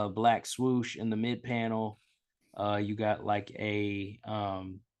jeweled black swoosh in the mid panel. You got like a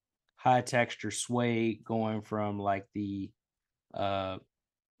high texture suede going from like the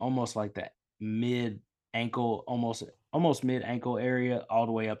almost like the mid ankle, almost mid ankle area all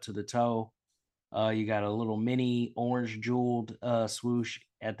the way up to the toe. You got a little mini orange jeweled swoosh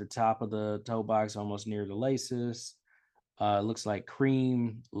at the top of the toe box, almost near the laces. Looks like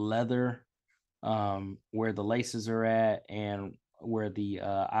cream leather where the laces are at and where the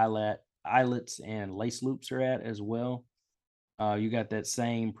eyelets and lace loops are at as well. You got that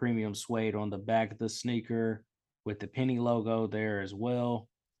same premium suede on the back of the sneaker with the penny logo there as well.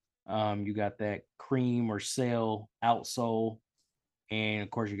 You got that cream or sail outsole, and of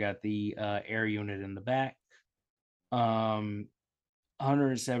course you got the air unit in the back.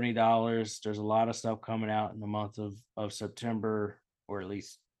 $170. There's a lot of stuff coming out in the month of September, or at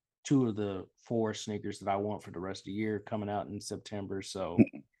least 2 of the 4 sneakers that I want for the rest of the year coming out in September. So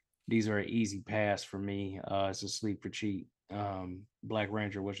these are an easy pass for me. It's a sleep for cheap. Black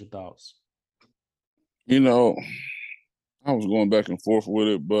Ranger, what's your thoughts? You know, I was going back and forth with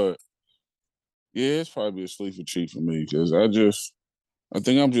it, but yeah, it's probably a sleep for cheap for me because I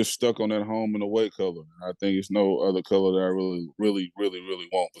think I'm just stuck on that home and away color. I think it's no other color that I really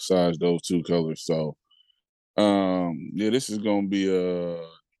want besides those 2 colors. So, yeah, this is gonna be a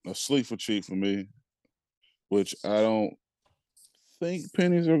sleep for cheap for me, which I don't think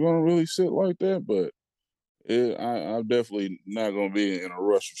pennies are gonna really sit like that, but I'm definitely not gonna be in a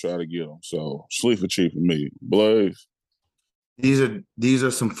rush to try to get them. So, sleep for cheap for me. Blaze. These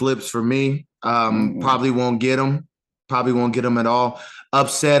are some flips for me. Probably won't get them. Probably won't get them at all.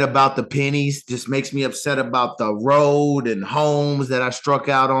 Upset about the pennies. Just makes me upset about the road and homes that I struck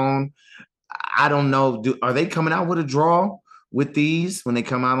out on. I don't know. Are they coming out with a draw with these when they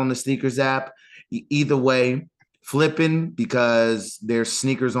come out on the sneakers app? Either way, flipping because there's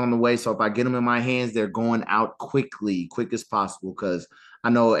sneakers on the way. So if I get them in my hands, they're going out quick as possible because I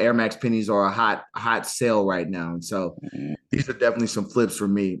know Air Max pennies are a hot sale right now. And so these are definitely some flips for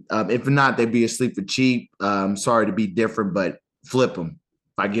me. If not, they'd be asleep for cheap. Sorry to be different, but flip them.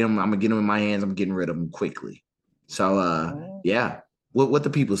 If I get them, I'm gonna get them in my hands. I'm getting rid of them quickly. So yeah, what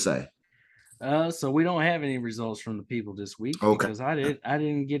the people say? So we don't have any results from the people this week because I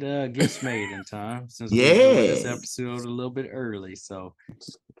didn't get gifts made in time since we doing this episode a little bit early. So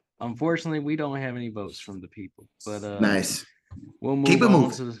unfortunately, we don't have any votes from the people. But nice. We'll move on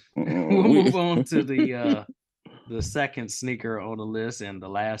to the second sneaker on the list and the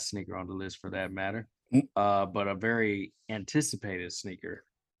last sneaker on the list for that matter. But a very anticipated sneaker.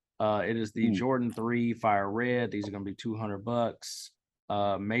 It is the Jordan 3 Fire Red. These are going to be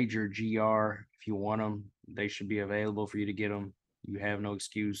 $200. Major GR. If you want them, they should be available for you to get them. You have no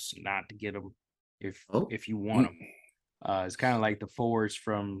excuse not to get them if you want them. It's kind of like the 4s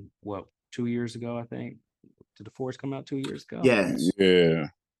from 2 years ago, I think. Did the 4s come out 2 years ago? Yes. Yeah.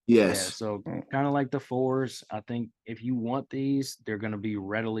 Yes. Yeah, so kind of like the 4s. I think if you want these, they're going to be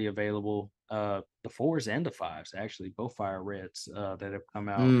readily available. The 4s and the 5s, actually, both Fire Reds that have come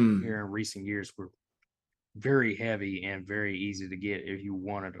out here in recent years were very heavy and very easy to get if you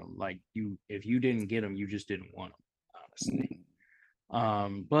wanted them. Like if you didn't get them, you just didn't want them, honestly.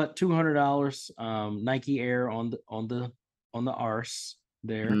 But $200, Nike Air on the arse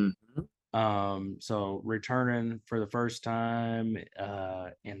there. So returning for the first time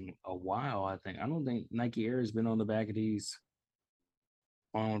in a while, I think. I don't think Nike Air has been on the back of these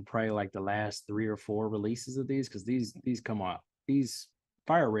on probably like the last 3 or 4 releases of these because these come out. These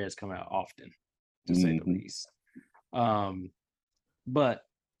Fire Reds come out often, to say the least. But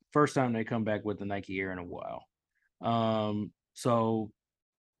first time they come back with the Nike Air in a while. So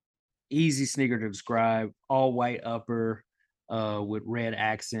easy sneaker to describe. All white upper with red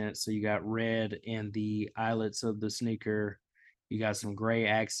accents. So you got red in the eyelets of the sneaker. You got some gray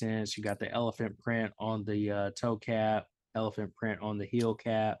accents. You got the elephant print on the toe cap, elephant print on the heel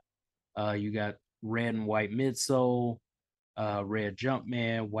cap. You got red and white midsole. Red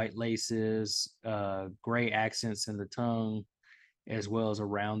Jumpman, white laces, gray accents in the tongue, as well as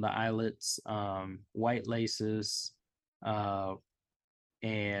around the eyelets, white laces,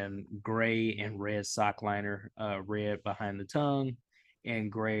 and gray and red sock liner, red behind the tongue,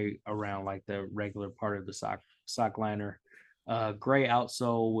 and gray around like the regular part of the sock liner. Gray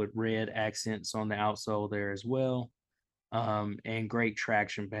outsole with red accents on the outsole there as well. And great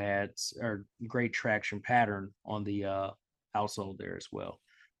traction pads or great traction pattern on the outsole there as well.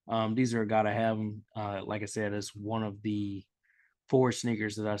 These are gotta have them. Like I said, it's one of the 4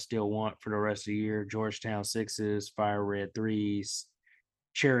 sneakers that I still want for the rest of the year: Georgetown 6s, Fire Red 3s,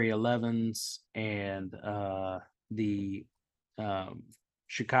 Cherry 11s, and the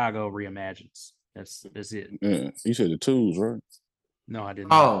Chicago Reimagines. That's it. Yeah, you said the twos, right? No, I did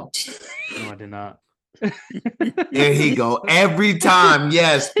not. Oh, No, I did not. there he go. Every time.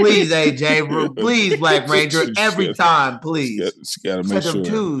 Yes, please, AJ. Please, Black Ranger. Every time, please. Just gotta Said make them sure.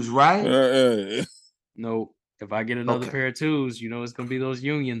 twos, right? No, if I get another Okay. pair of twos, it's gonna be those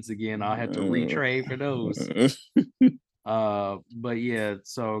unions again. I'll have to retrade for those. But yeah,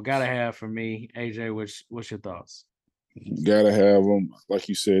 so gotta have for me, AJ. What's your thoughts? Gotta have them. Like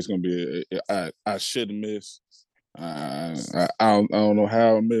you said, it's gonna be. I should miss. I don't know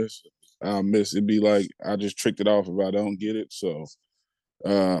how I miss. I'll miss. It'd be like I just tricked it off if I don't get it. So,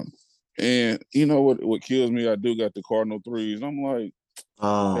 and you know what kills me? I do got the Cardinal 3s. I'm like,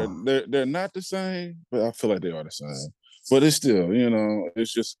 they're not the same, but I feel like they are the same. But it's still,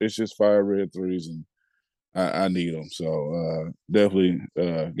 it's just Fire Red 3s, and I need them. So definitely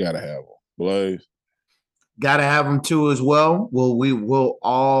gotta have them. Blaze. Gotta have them too as well. Well, we will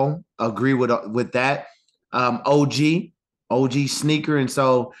all agree with that. OG sneaker, and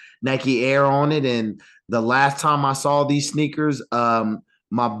so Nike Air on it. And the last time I saw these sneakers,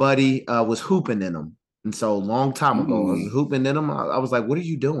 my buddy was hooping in them. And so long time ago, I was hooping in them. I was like, what are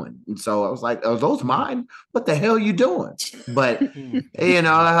you doing? And so I was like, are those mine? What the hell are you doing? But,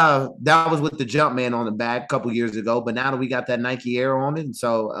 that was with the Jumpman on the back a couple years ago. But now that we got that Nike Air on it, and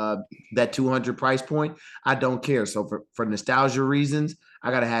so that 200 price point, I don't care. So for nostalgia reasons,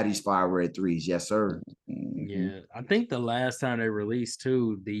 I got to have these Fire Red 3s. Yes, sir. Yeah, I think the last time they released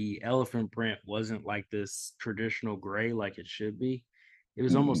too, the elephant print wasn't like this traditional gray like it should be. It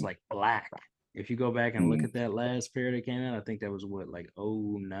was almost like black. If you go back and look at that last pair that came out, I think that was like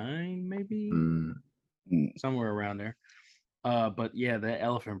 09 maybe, somewhere around there. But yeah, that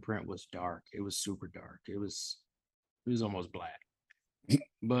elephant print was dark. It was super dark. It was almost black.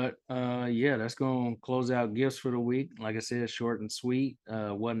 But yeah, that's gonna close out gifts for the week. Like I said, short and sweet.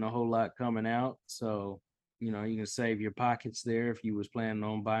 Wasn't a whole lot coming out, so you can save your pockets there if you was planning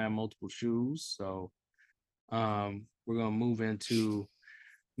on buying multiple shoes. So we're gonna move into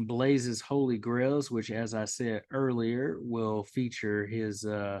Blaze's Holy Grails, which, as I said earlier, will feature his.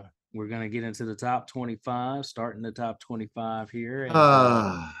 We're gonna get into the top 25, starting the top 25 here,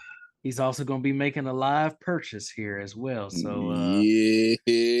 and he's also gonna be making a live purchase here as well. So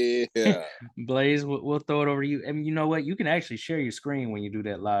yeah, Blaze, we'll throw it over to you. And you know what? You can actually share your screen when you do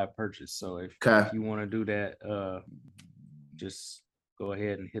that live purchase. So if you want to do that, just go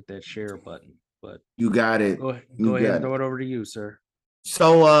ahead and hit that share button. But you got it. Go ahead and throw it over to you, sir.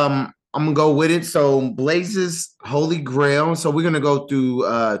 So I'm gonna go with it. So Blaze's Holy Grail. So we're gonna go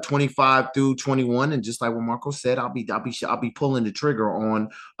through 25 through 21, and just like what Marco said, I'll be pulling the trigger on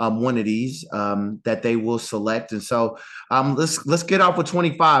one of these that they will select. And so let's get off with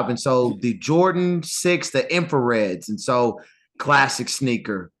 25. And so the Jordan 6, the infrareds, and so classic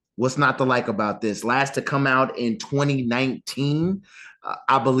sneaker. What's not to like about this? Last to come out in 2019.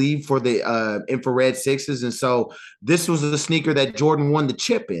 I believe, for the infrared 6s. And so this was a sneaker that Jordan won the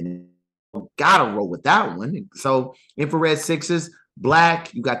chip in. Gotta roll with that one. So infrared 6s,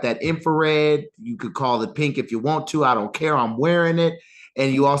 black, you got that infrared. You could call it pink if you want to. I don't care. I'm wearing it.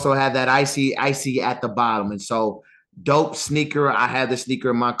 And you also have that icy at the bottom. And so dope sneaker. I have the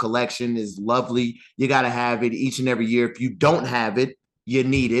sneaker in my collection. Is lovely. You got to have it each and every year. If you don't have it, you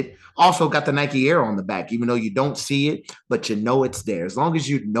need it. Also got the Nike Air on the back, even though you don't see it, but you know it's there. As long as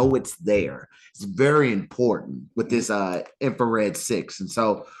you know it's there, it's very important with this infrared 6. And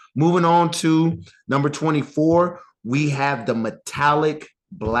so moving on to number 24, we have the metallic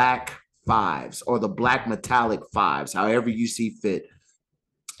black 5s, or the black metallic 5s, however you see fit.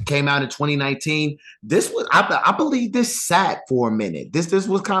 Came out in 2019. This was, I believe, this sat for a minute. This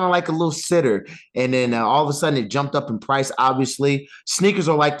was kind of like a little sitter, and then all of a sudden it jumped up in price. Obviously, sneakers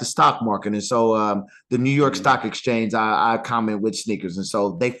are like the stock market, and so the New York Stock Exchange, I comment with sneakers, and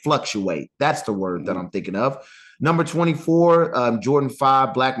so they fluctuate. That's the word that I'm thinking of. Number 24, Jordan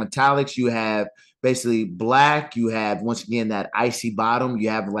 5 black metallics. You have basically black. You have, once again, that icy bottom. You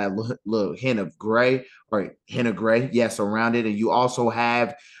have like a little hint of gray, yes, around it. And you also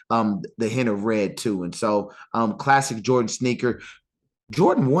have the hint of red too. And so classic Jordan sneaker.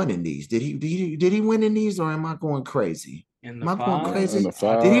 Jordan won in these. Did he win in these, or am I going crazy? Am I going crazy?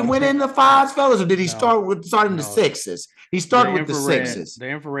 Did he win in the 5s, fellas, or did he start in the 6s? He started with the 6s. The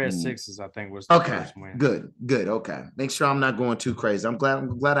infrared 6s, I think, was the first win. Good. Okay. Make sure I'm not going too crazy. I'm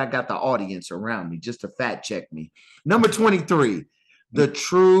glad I got the audience around me just to fact check me. Number 23, the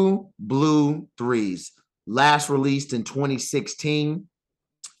True Blue 3s. last released in 2016.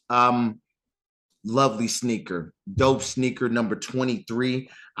 Lovely sneaker, dope sneaker, number 23.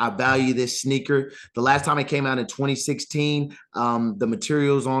 I value this sneaker. The last time it came out in 2016, the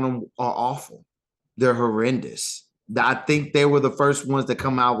materials on them are awful. They're horrendous. I think they were the first ones to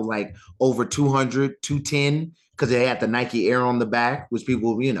come out with like over 200, 210, because they had the Nike Air on the back, which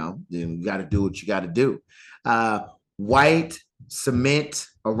people, you got to do what you got to do. White cement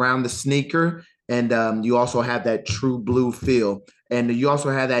around the sneaker. And you also have that true blue feel. And you also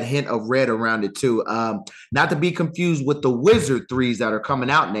have that hint of red around it too. Not to be confused with the Wizard 3s that are coming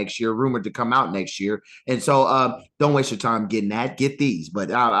out next year, rumored to come out next year. And so don't waste your time getting that. Get these. But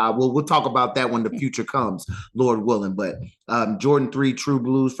we'll talk about that when the future comes, Lord willing. But Jordan 3 True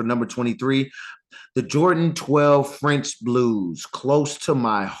Blues for number 23. The Jordan 12 French Blues, close to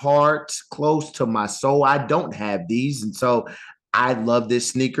my heart, close to my soul. I don't have these. And so I love this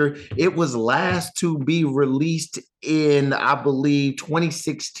sneaker. It was last to be released in, I believe,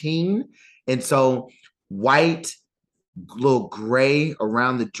 2016. And so white, little gray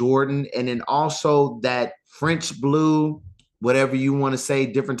around the Jordan, and then also that French blue, whatever you want to say,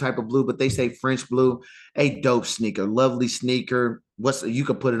 different type of blue, but they say French blue. A dope sneaker, lovely sneaker. You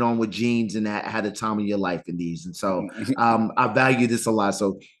could put it on with jeans and had the time of your life in these. And so I value this a lot.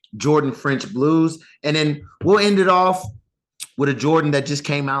 So Jordan French Blues. And then we'll end it off with a Jordan that just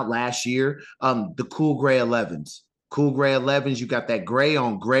came out last year, the Cool Gray 11s. Cool Gray 11s, you got that gray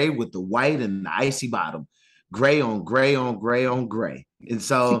on gray with the white and the icy bottom. Gray on gray on gray on gray. And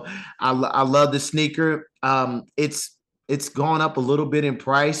so I love the sneaker. It's gone up a little bit in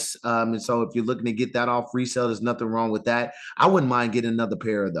price. And so if you're looking to get that off resale, there's nothing wrong with that. I wouldn't mind getting another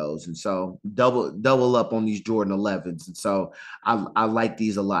pair of those. And so double up on these Jordan 11s. And so I like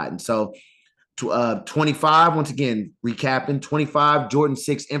these a lot. And so 25, once again, recapping, 25 Jordan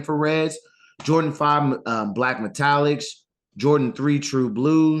 6 Infrareds, Jordan 5 Black Metallics, Jordan 3 True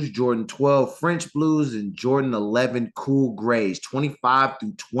Blues, Jordan 12 French Blues, and Jordan 11 Cool Grays, 25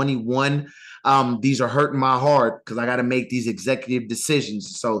 through 21. These are hurting my heart because I got to make these executive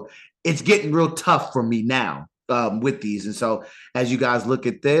decisions. So it's getting real tough for me now with these. And so as you guys look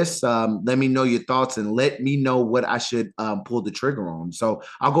at this, let me know your thoughts and let me know what I should pull the trigger on. So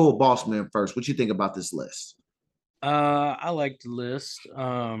I'll go with Bossman first. What you think about this list? I like the list.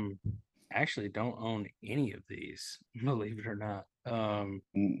 Actually don't own any of these, believe it or not.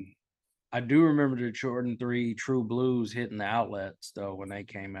 I do remember the Jordan 3 True Blues hitting the outlets though when they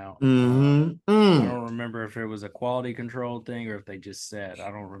came out. I don't remember if it was a quality control thing or if they just said.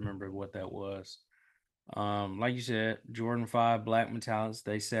 I don't remember what that was. Like you said, Jordan 5 Black Metallics,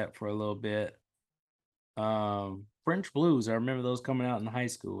 they sat for a little bit. French Blues, I remember those coming out in high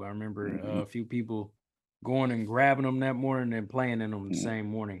school. I remember a few people going and grabbing them that morning and playing in them the same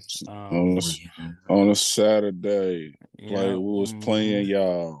morning. On a Saturday, we was playing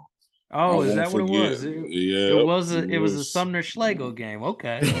y'all. Oh, is that what it was? It was a Sumner Schlegel game.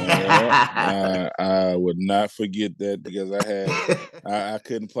 Okay. I would not forget that because I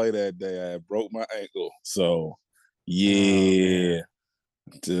couldn't play that day. I broke my ankle. So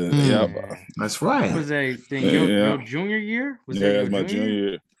that's right. Was that thing your junior year? It was my junior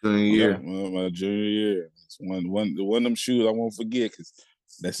year. My junior year. It's one of them shoes I won't forget because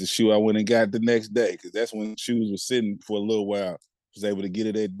that's the shoe I went and got the next day because that's when shoes were sitting for a little while. I was able to get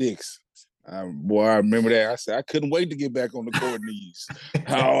it at Dick's. I remember that. I said I couldn't wait to get back on the court knees.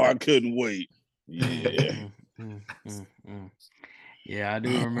 How I couldn't wait. Yeah. Yeah, I do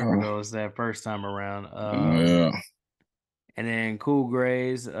remember those that first time around. And then Cool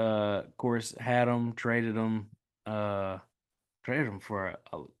Grays, of course, had them, traded them for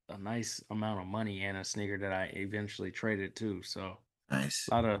a nice amount of money and a sneaker that I eventually traded too. So nice,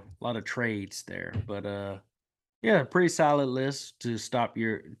 a lot of trades there, but yeah, pretty solid list to start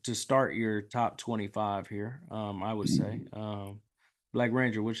your top 25 here. I would say, Black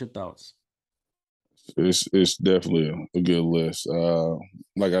Ranger, what's your thoughts? It's definitely a good list.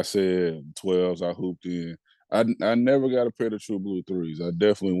 Like I said, 12s I hooped in. I never got a pair of True Blue 3s. I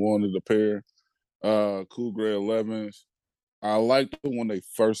definitely wanted a pair. Cool Gray 11s. I liked them when they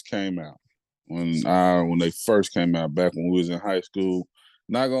first came out. When they first came out back when we was in high school.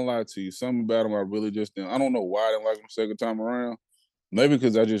 Not gonna lie to you, something about them I really just didn't. I don't know why I didn't like them the second time around. Maybe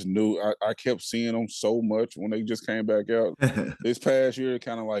because I just knew I kept seeing them so much when they just came back out. This past year, it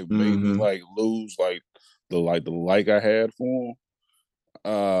kind of like made me like lose like the like I had for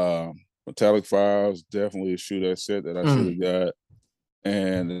them. Metallic 5s definitely a shoe that set that I should have got,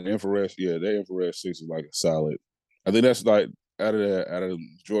 and the Infrared, the Infrared 6 is like a solid. I think that's like out of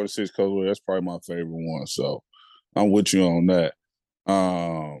Jordan 6 colorway, that's probably my favorite one. So I'm with you on that.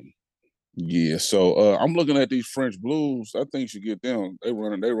 Yeah, so I'm looking at these French Blues. I think you should get them. They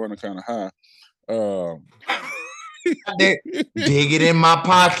running kind of high. Dig it in my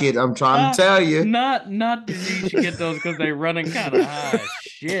pocket. I'm trying to tell you. Not that you should get those because they running kind of high.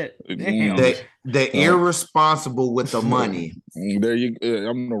 Shit. Damn. They're irresponsible with the money. There you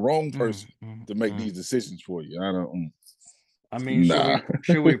I'm the wrong person to make these decisions for you. I don't. I mean,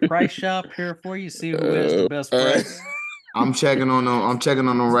 should we price shop here for you? See who has the best price. I'm checking on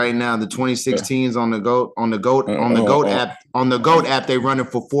them right now. The 2016s on the GOAT app. They running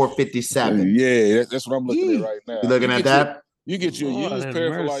for $457. Yeah, that's what I'm looking at right now. You looking at that? You get your used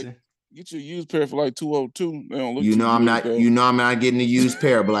pair for like. Get your used pair for like $202. They don't look I'm not. Though. I'm not getting a used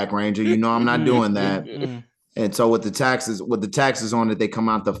pair, Black Ranger. I'm not doing that. And so with the taxes on it, they come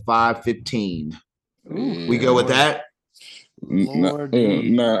out to $515. We go with that. Nah,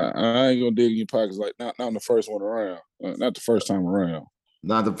 I ain't gonna dig in your pockets like not the first one around. Not the first time around.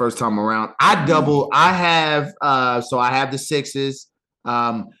 Not the first time around. I have the sixes.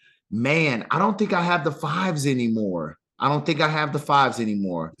 Man, I don't think I have the fives anymore. I've got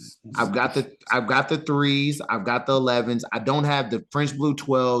the threes. I've got the 11s. I don't have the French Blue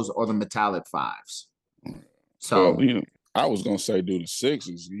 12s or the metallic fives. So I was gonna say do the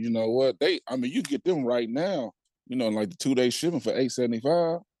sixes. You know what? You get them right now. Like the 2-day shipping for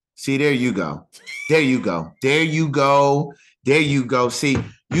 $875. See, there you go. See,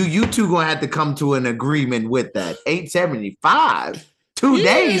 you two gonna have to come to an agreement with that. $875, 2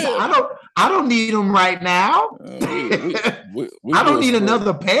 days. I don't need them right now. I don't need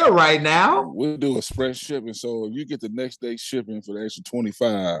another pair right now. We'll do express shipping. So if you get the next day shipping for the extra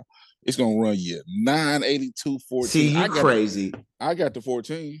 $25, it's gonna run you $982.14. See, you crazy. I got the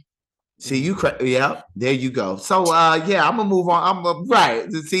 14. See, yeah, there you go. So I'm gonna move on. I'm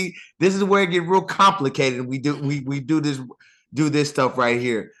right. See, this is where it get real complicated. We do this stuff right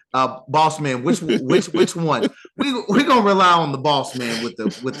here. Boss man, which one? We're gonna rely on the boss man with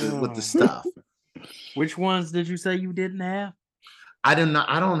the stuff. Which ones did you say you didn't have? I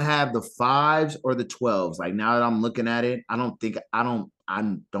don't have the 5s or the 12s. Like now that I'm looking at it, I don't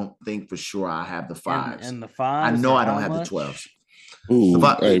think for sure I have the 5s. And the 5s. I know I don't have the 12s. Ooh,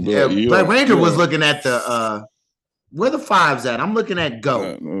 Black Ranger was looking at the where the 5s at? I'm looking at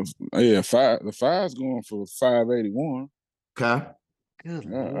GOAT. The 5's going for $581. Okay. Good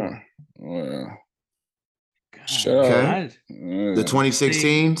Lord. Well, okay. The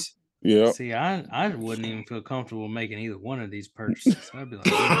 2016s. Yeah. See, I wouldn't even feel comfortable making either one of these purchases. I'd be like,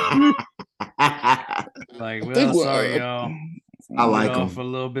 sorry, y'all. I like them for a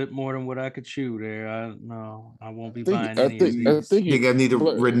little bit more than what I could chew there. I won't be buying any of these. I think I need to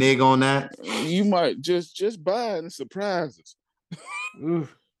renege on that. You might just buy it and surprise us. And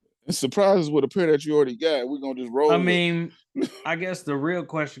surprise us with a pair that you already got. We're gonna just roll. I mean, I guess the real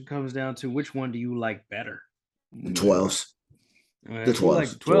question comes down to which one do you like better? The 12s. The 12s. Like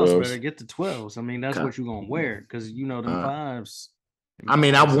the 12s better, get the 12s. I mean, that's what you're gonna wear because the 5s. I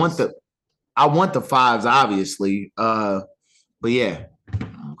mean, I want the 5s, obviously. But yeah,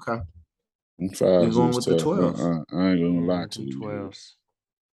 okay. 5s. You're going with the 12s. I ain't gonna lie to you. 12s.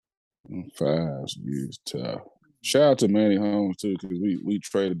 5s is tough. Shout out to Manny Holmes too, because we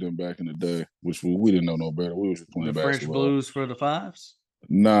traded them back in the day, which we didn't know no better. We was just playing basketball. French Blues for the 5s?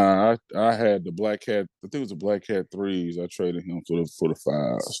 Nah, I had the Black Cat. I think it was the Black Cat 3s. I traded him for the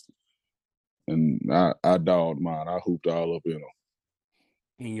 5s, and I dogged mine. I hooped all up in them.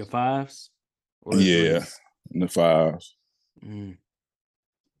 In your 5s? Yeah, in the 5s. Do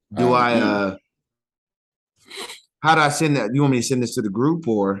how do I send that? You want me to send this to the group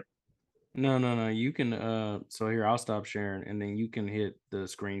or? No. You can so here I'll stop sharing and then you can hit the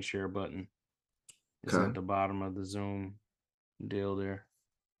screen share button. It's at the bottom of the Zoom deal there.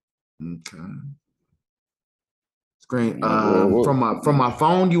 Okay. Screen from my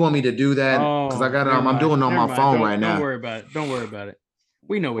phone. You want me to do that? Because I got it. I'm doing it on my phone right now. Don't worry about it.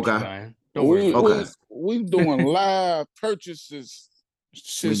 We know what you're buying. Don't worry. Okay. We doing live purchases.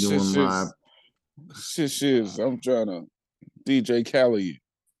 Shit. I'm trying to DJ Khaled.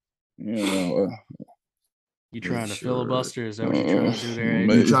 You trying to filibuster? Is that what you're trying to do there?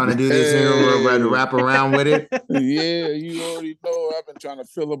 You trying to do this here, wrap around with it? Yeah, you already know I've been trying to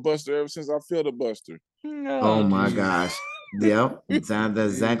filibuster ever since I filibustered. Oh my gosh. Yep. It sounds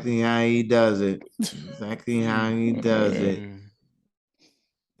exactly how he does it. Exactly how he does it.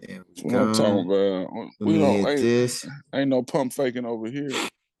 There we go. I'm talking about. Ain't no pump faking over here.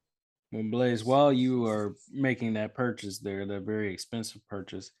 Well, Blaze, while you are making that purchase there, that very expensive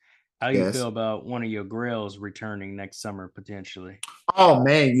purchase, How you Yes. feel about one of your grills returning next summer potentially? Oh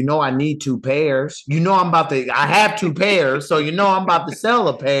man, I need 2 pairs. I have 2 pairs, so I'm about to sell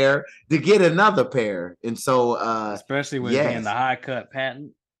a pair to get another pair. And so Especially with it being yes. the high cut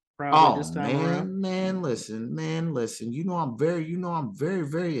patent probably Oh this time around. man, listen. I'm very,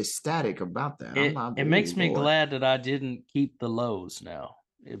 very ecstatic about that. It makes me Lord. glad that I didn't keep the lows now.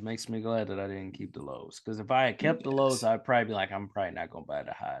 It makes me glad that I didn't keep the lows. Because if I had kept the lows, I'd probably be like, I'm probably not gonna buy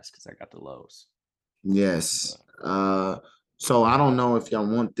the highs because I got the lows. Yes. So I don't know if y'all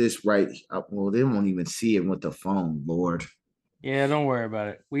want this right. Well, they won't even see it with the phone, Lord. Yeah, don't worry about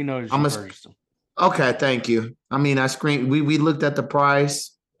it. We know that I'm you a- purchased them. Okay, thank you. I mean, we looked at the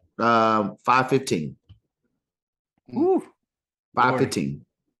price, $515. Woo. 515.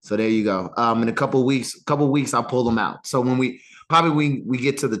 So there you go. In a couple weeks, I'll pull them out. So when we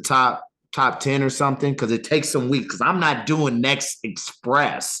get to the top 10 or something, because it takes some weeks. Because I'm not doing Next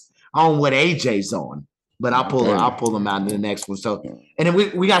Express on what AJ's on, but I'll pull them out in the next one. So and then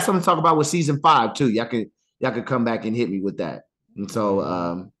we got something to talk about with season 5 too. Y'all could come back and hit me with that. And so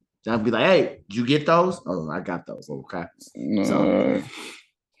I'll be like, hey, did you get those? Oh, I got those. Okay. So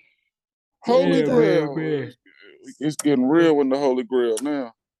Holy Yeah, Grail. man. It's getting real in the Holy Grail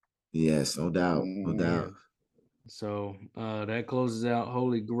now. yes, no doubt. No doubt. So that closes out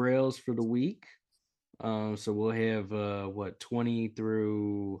Holy Grails for the week. So we'll have 20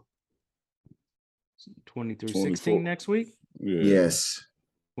 through 16 next week. Yeah. Yes.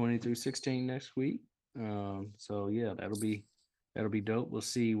 20 through 16 next week. So yeah, that'll be dope. We'll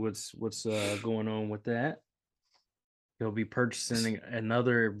see what's going on with that. He'll be purchasing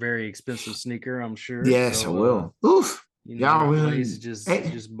another very expensive sneaker, I'm sure. Yes, so, I will. Oof. Y'all really Blaze is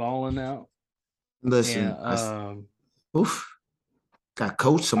just balling out. listen. Oof. Got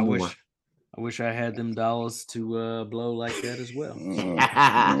coach some more. I wish I had them dollars to blow like that as well.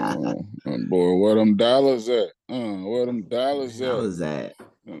 Boy, where them dollars at? Where them dollars at? How was that?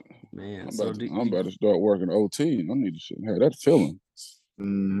 Man, I'm about to start working OT. I need to have that feeling.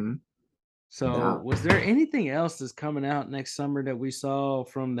 Mm-hmm. So was there anything else that's coming out next summer that we saw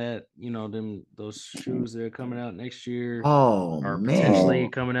from that, those shoes that are coming out next year? Oh or man. potentially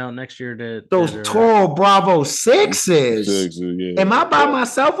coming out next year those that are, Toro Bravo 6s. Yeah. Am I by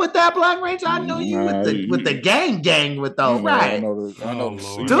myself with that, Black Ranger? I know you with the gang with those, right? I know.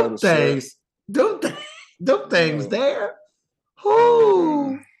 Lord. Them things there.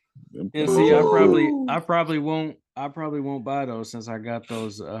 Whoo. And see, I probably won't buy those since I got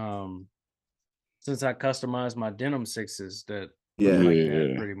those since I customized my denim 6s that look like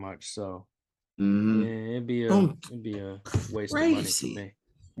that pretty much. So yeah, it'd be a waste of money for me.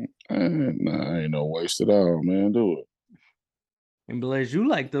 Nah, ain't no waste at all, man. Do it. And Blaze, you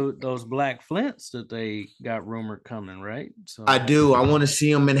like those black flints that they got rumored coming, right? So I do. I want to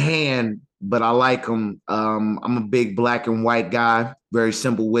see them in hand, but I like them. I'm a big black and white guy, very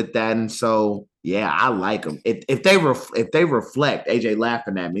simple with that, and so yeah, I like them. If they reflect, AJ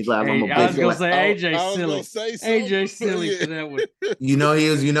laughing at me. He's like, I'm a big. I was gonna say AJ I was silly. gonna say AJ silly for that one. He's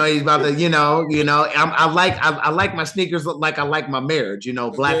about to. I like my sneakers like I like my marriage.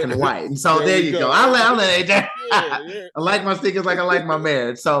 Black and white, and so there you go. I'll let AJ. I like my sneakers like I like my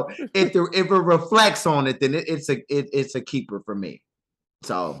marriage. So if it reflects on it, then it's a keeper for me.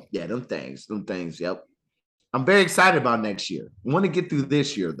 So yeah, them things. Yep. I'm very excited about next year. I want to get through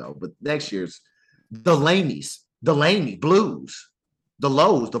this year though, but next year's the Laney Blues, the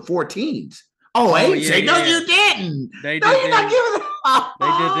lows, the 14s. Oh, AJ, no, you didn't. You're not giving them.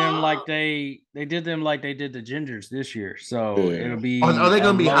 They did them like they did the Gingers this year. So it'll be. Are they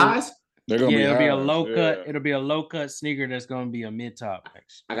going to be highs? They're gonna be it'll be a highs, low cut. It'll be a low cut sneaker that's going to be a mid top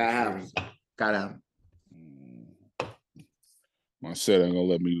next. I gotta have them. Gotta have them. My set ain't gonna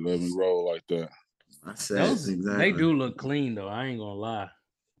let me roll like that. I said exactly. They do look clean though. I ain't gonna lie.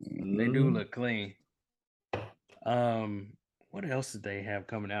 They do look clean. What else did they have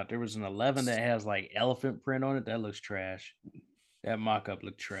coming out? There was an 11 that has like elephant print on it. That looks trash. That mock-up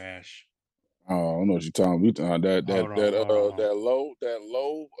looked trash. Oh, I don't know what you're talking about.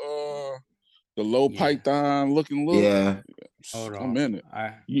 The low python looking look. Yeah. Hold on. I'm in it.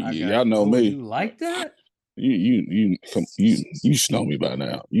 Y'all know me. You like that? You know me by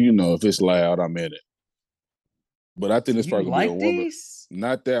now. You know if it's loud, I'm in it. But I think it's probably gonna be a woman. These?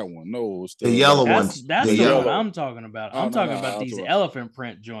 Not that one. No, it's the yellow ones. That's the the yellow one I'm talking about. I'm talking about these elephant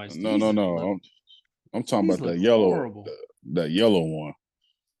print joints. No. I'm talking about that yellow. Horrible. That yellow one.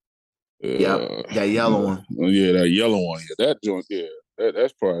 Yeah, that yellow one. Yeah, that yellow one. Yeah, that joint. Yeah,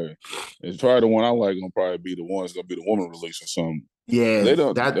 it's probably the one I like. Gonna probably be the one that's gonna be the woman release or something. Yeah, They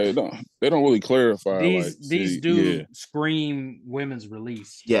don't really clarify. These do scream women's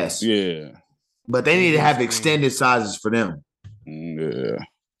release. Yes. Yeah. But they need to have extended sizes for them. Yeah.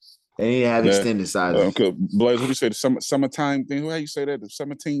 They need to have extended sizes. Blaze, what do you say? The summertime thing? How you say that? The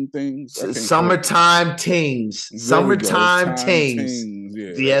summertime things? Summertime teens. Summertime teens.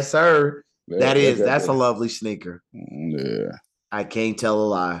 Yeah. Yes, sir. That's a lovely sneaker. Yeah. I can't tell a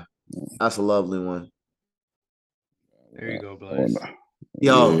lie. That's a lovely one. There you go, Blaze.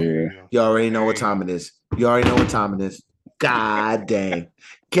 Yo, you already know what time it is. God dang.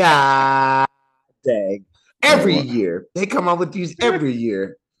 Every year. They come out with these every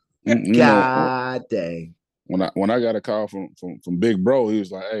year. God dang. When I got a call from Big Bro, he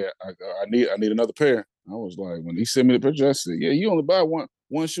was like, "Hey, I need another pair." I was like, when he sent me the picture, I said, "Yeah, you only buy one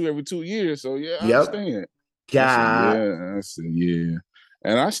shoe every 2 years, so yeah, I understand." I said, yeah.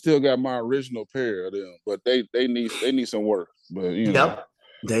 And I still got my original pair of them, but they need some work. But you know,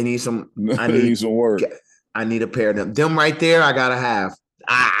 they need some. I need some work. I need a pair of them. Them right there, I gotta have.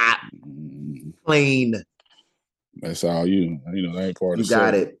 Plain. That's all you know. They ain't part of the set. You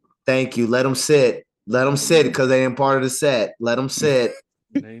got it. Thank you. Let them sit. Because they ain't part of the set. Let them sit.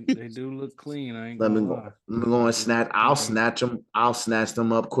 They do look clean. I ain't Let me gonna lie. go and snatch. I'll snatch them. I'll snatch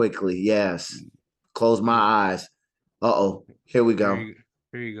them up quickly. Yes. Close my eyes. Here we go.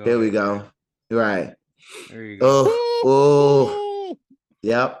 Here you go. Here we go. Right. There you go. Oh.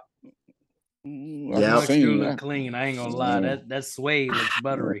 Yep. Yep. Do look clean. I ain't gonna lie. That suede looks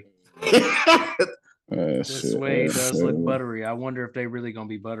buttery. This suede does look buttery. I wonder if they really gonna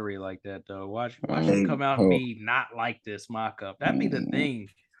be buttery like that though. Watch them come out and be not like this mock-up. That'd be the thing.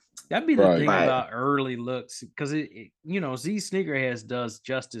 That'd be the thing about early looks, because it Z Sneakerheads does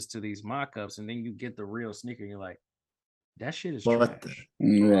justice to these mock-ups, and then you get the real sneaker, and you're like, that shit is trash.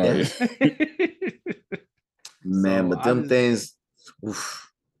 Right. Man, but them things.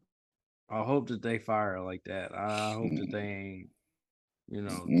 Oof. I hope that they fire like that. I hope that they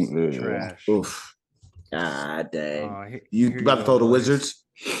ain't, trash. Oof. God dang. You about to throw the Wizards?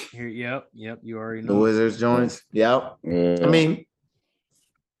 Here, yep. You already know. The Wizards joints? Yep. Yeah. I mean,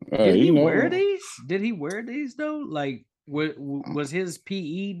 did he wear these? Did he wear these though? Like, was his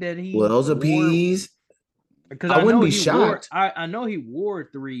PE that he? Well, those are PEs. Because I wouldn't be shocked. I know he wore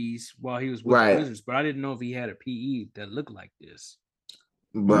threes while he was with the Wizards, but I didn't know if he had a PE that looked like this.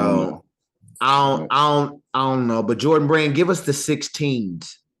 Bro, I don't know. But Jordan Brand, give us the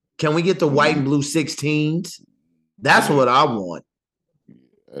 16s. Can we get the white and blue 16s? That's what I want.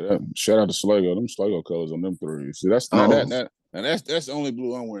 Shout out to Slago. Them Slago colors on them threes. See, that's the only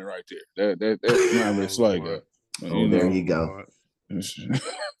blue I'm wearing right there. That's not really Slago. There you go.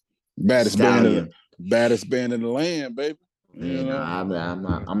 Baddest band in the land, baby. I'm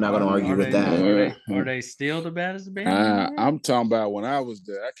not gonna argue with that. Are they still the baddest band? I'm talking about when I was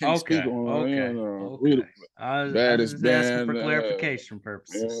there. I can't speak on baddest band. Asking for clarification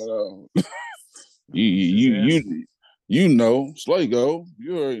purposes. You know, Slago.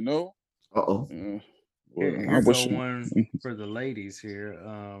 You already know. Here's one for the ladies here.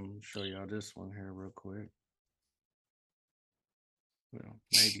 Show y'all this one here real quick. Well,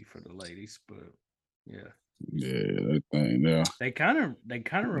 maybe for the ladies, but yeah. Yeah, that thing. Yeah. They kind of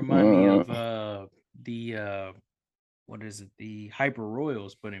remind me of the what is it? The Hyper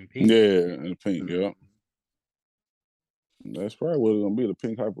Royals, but in pink. Yeah, in pink. Yeah. That's probably what it's gonna be. The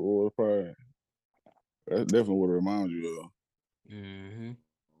pink Hyper Royal, probably. That's definitely what it reminds you of. Mm-hmm.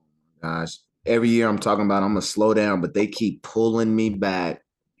 Gosh, every year I'm talking about I'm gonna slow down, but they keep pulling me back.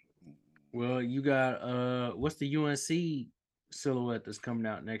 Well, you got what's the UNC silhouette that's coming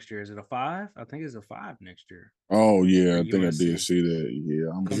out next year? Is it a 5? I think it's a 5 next year. Oh yeah, I think I did see that.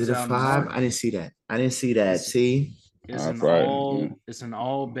 Yeah, is it a 5? I didn't see that. See, it's an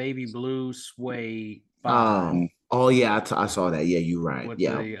all baby blue suede 5. Oh yeah, I saw that. Yeah, you're right. With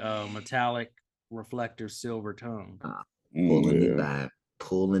the metallic reflective silver tongue. Pulling me back,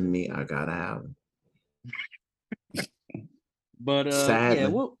 pulling me. I gotta have it. But yeah,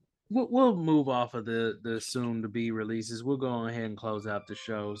 we'll move off of the soon to be releases. We'll go ahead and close out the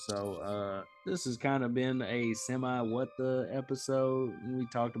show. So this has kind of been a semi what the episode. We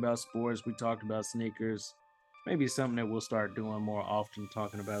talked about sports, we talked about sneakers. Maybe something that we'll start doing more often,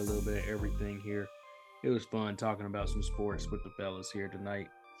 talking about a little bit of everything here. It was fun talking about some sports with the fellas here tonight.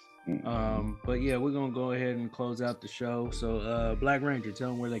 But yeah, we're gonna go ahead and close out the show. So Black Ranger, tell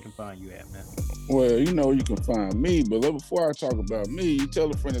them where they can find you at, man. Well, you know you can find me, but before I talk about me, you tell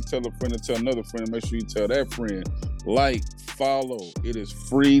a friend to tell a friend to tell another friend, and make sure you tell that friend. Like, follow. It is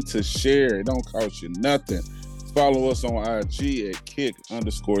free to share. It don't cost you nothing. Follow us on IG at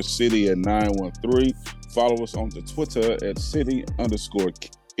kick_city at 913. Follow us on the Twitter at city_kick.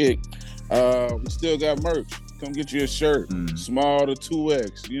 We still got merch. Come get you a shirt, small to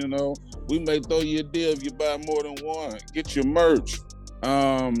 2X. You know, we may throw you a deal if you buy more than one. Get your merch.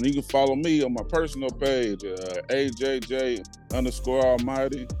 You can follow me on my personal page,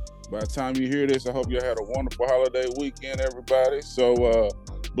 AJJ_Almighty. By the time you hear this, I hope you had a wonderful holiday weekend, everybody. So,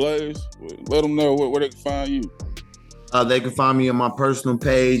 Blaze, let them know where they can find you. They can find me on my personal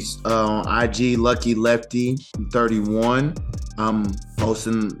page, IG Lucky Lefty 31. I'm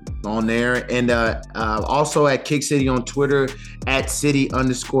posting on there, and also at Kick City on Twitter at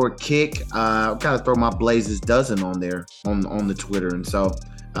city_kick. I gotta throw my Blazes dozen on there on the Twitter, and so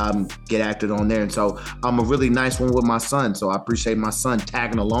get active on there. And so I'm a really nice one with my son, so I appreciate my son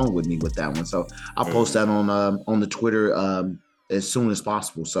tagging along with me with that one. So I'll post that on the Twitter as soon as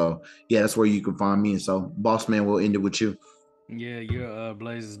possible. So yeah, that's where you can find me. And so Boss Man, will end it with you. Yeah, your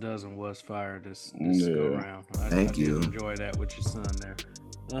Blazes dozen was fire this Yeah. go around. Thank you. Did enjoy that with your son there.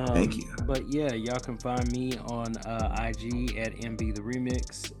 Thank you. But yeah, y'all can find me on IG at MB the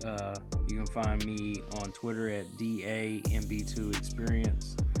Remix. You can find me on Twitter at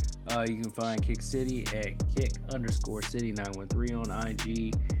DAMB2Experience. You can find Kick City at kick_city913 on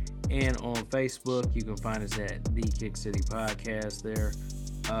IG. And on Facebook, you can find us at The Kick City Podcast there.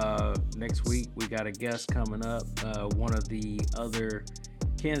 Next week, we got a guest coming up, one of the other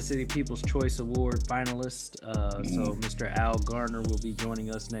Kansas City People's Choice Award finalists. So Mr. Al Garner will be joining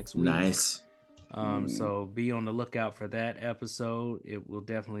us next week. Nice. So be on the lookout for that episode. It will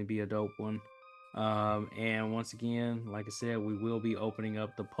definitely be a dope one. And once again, like I said, we will be opening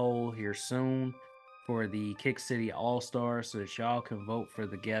up the poll here soon for the Kick City All-Stars so that y'all can vote for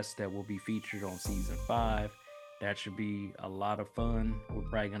the guests that will be featured on season 5. That should be a lot of fun. We're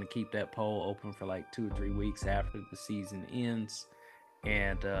probably going to keep that poll open for like 2 or 3 weeks after the season ends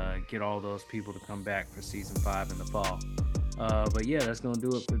and get all those people to come back for season 5 in the fall. But yeah, that's going to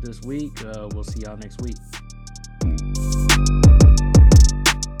do it for this week. We'll see y'all next week.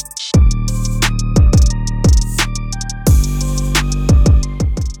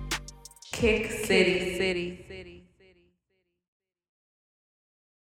 Kick City.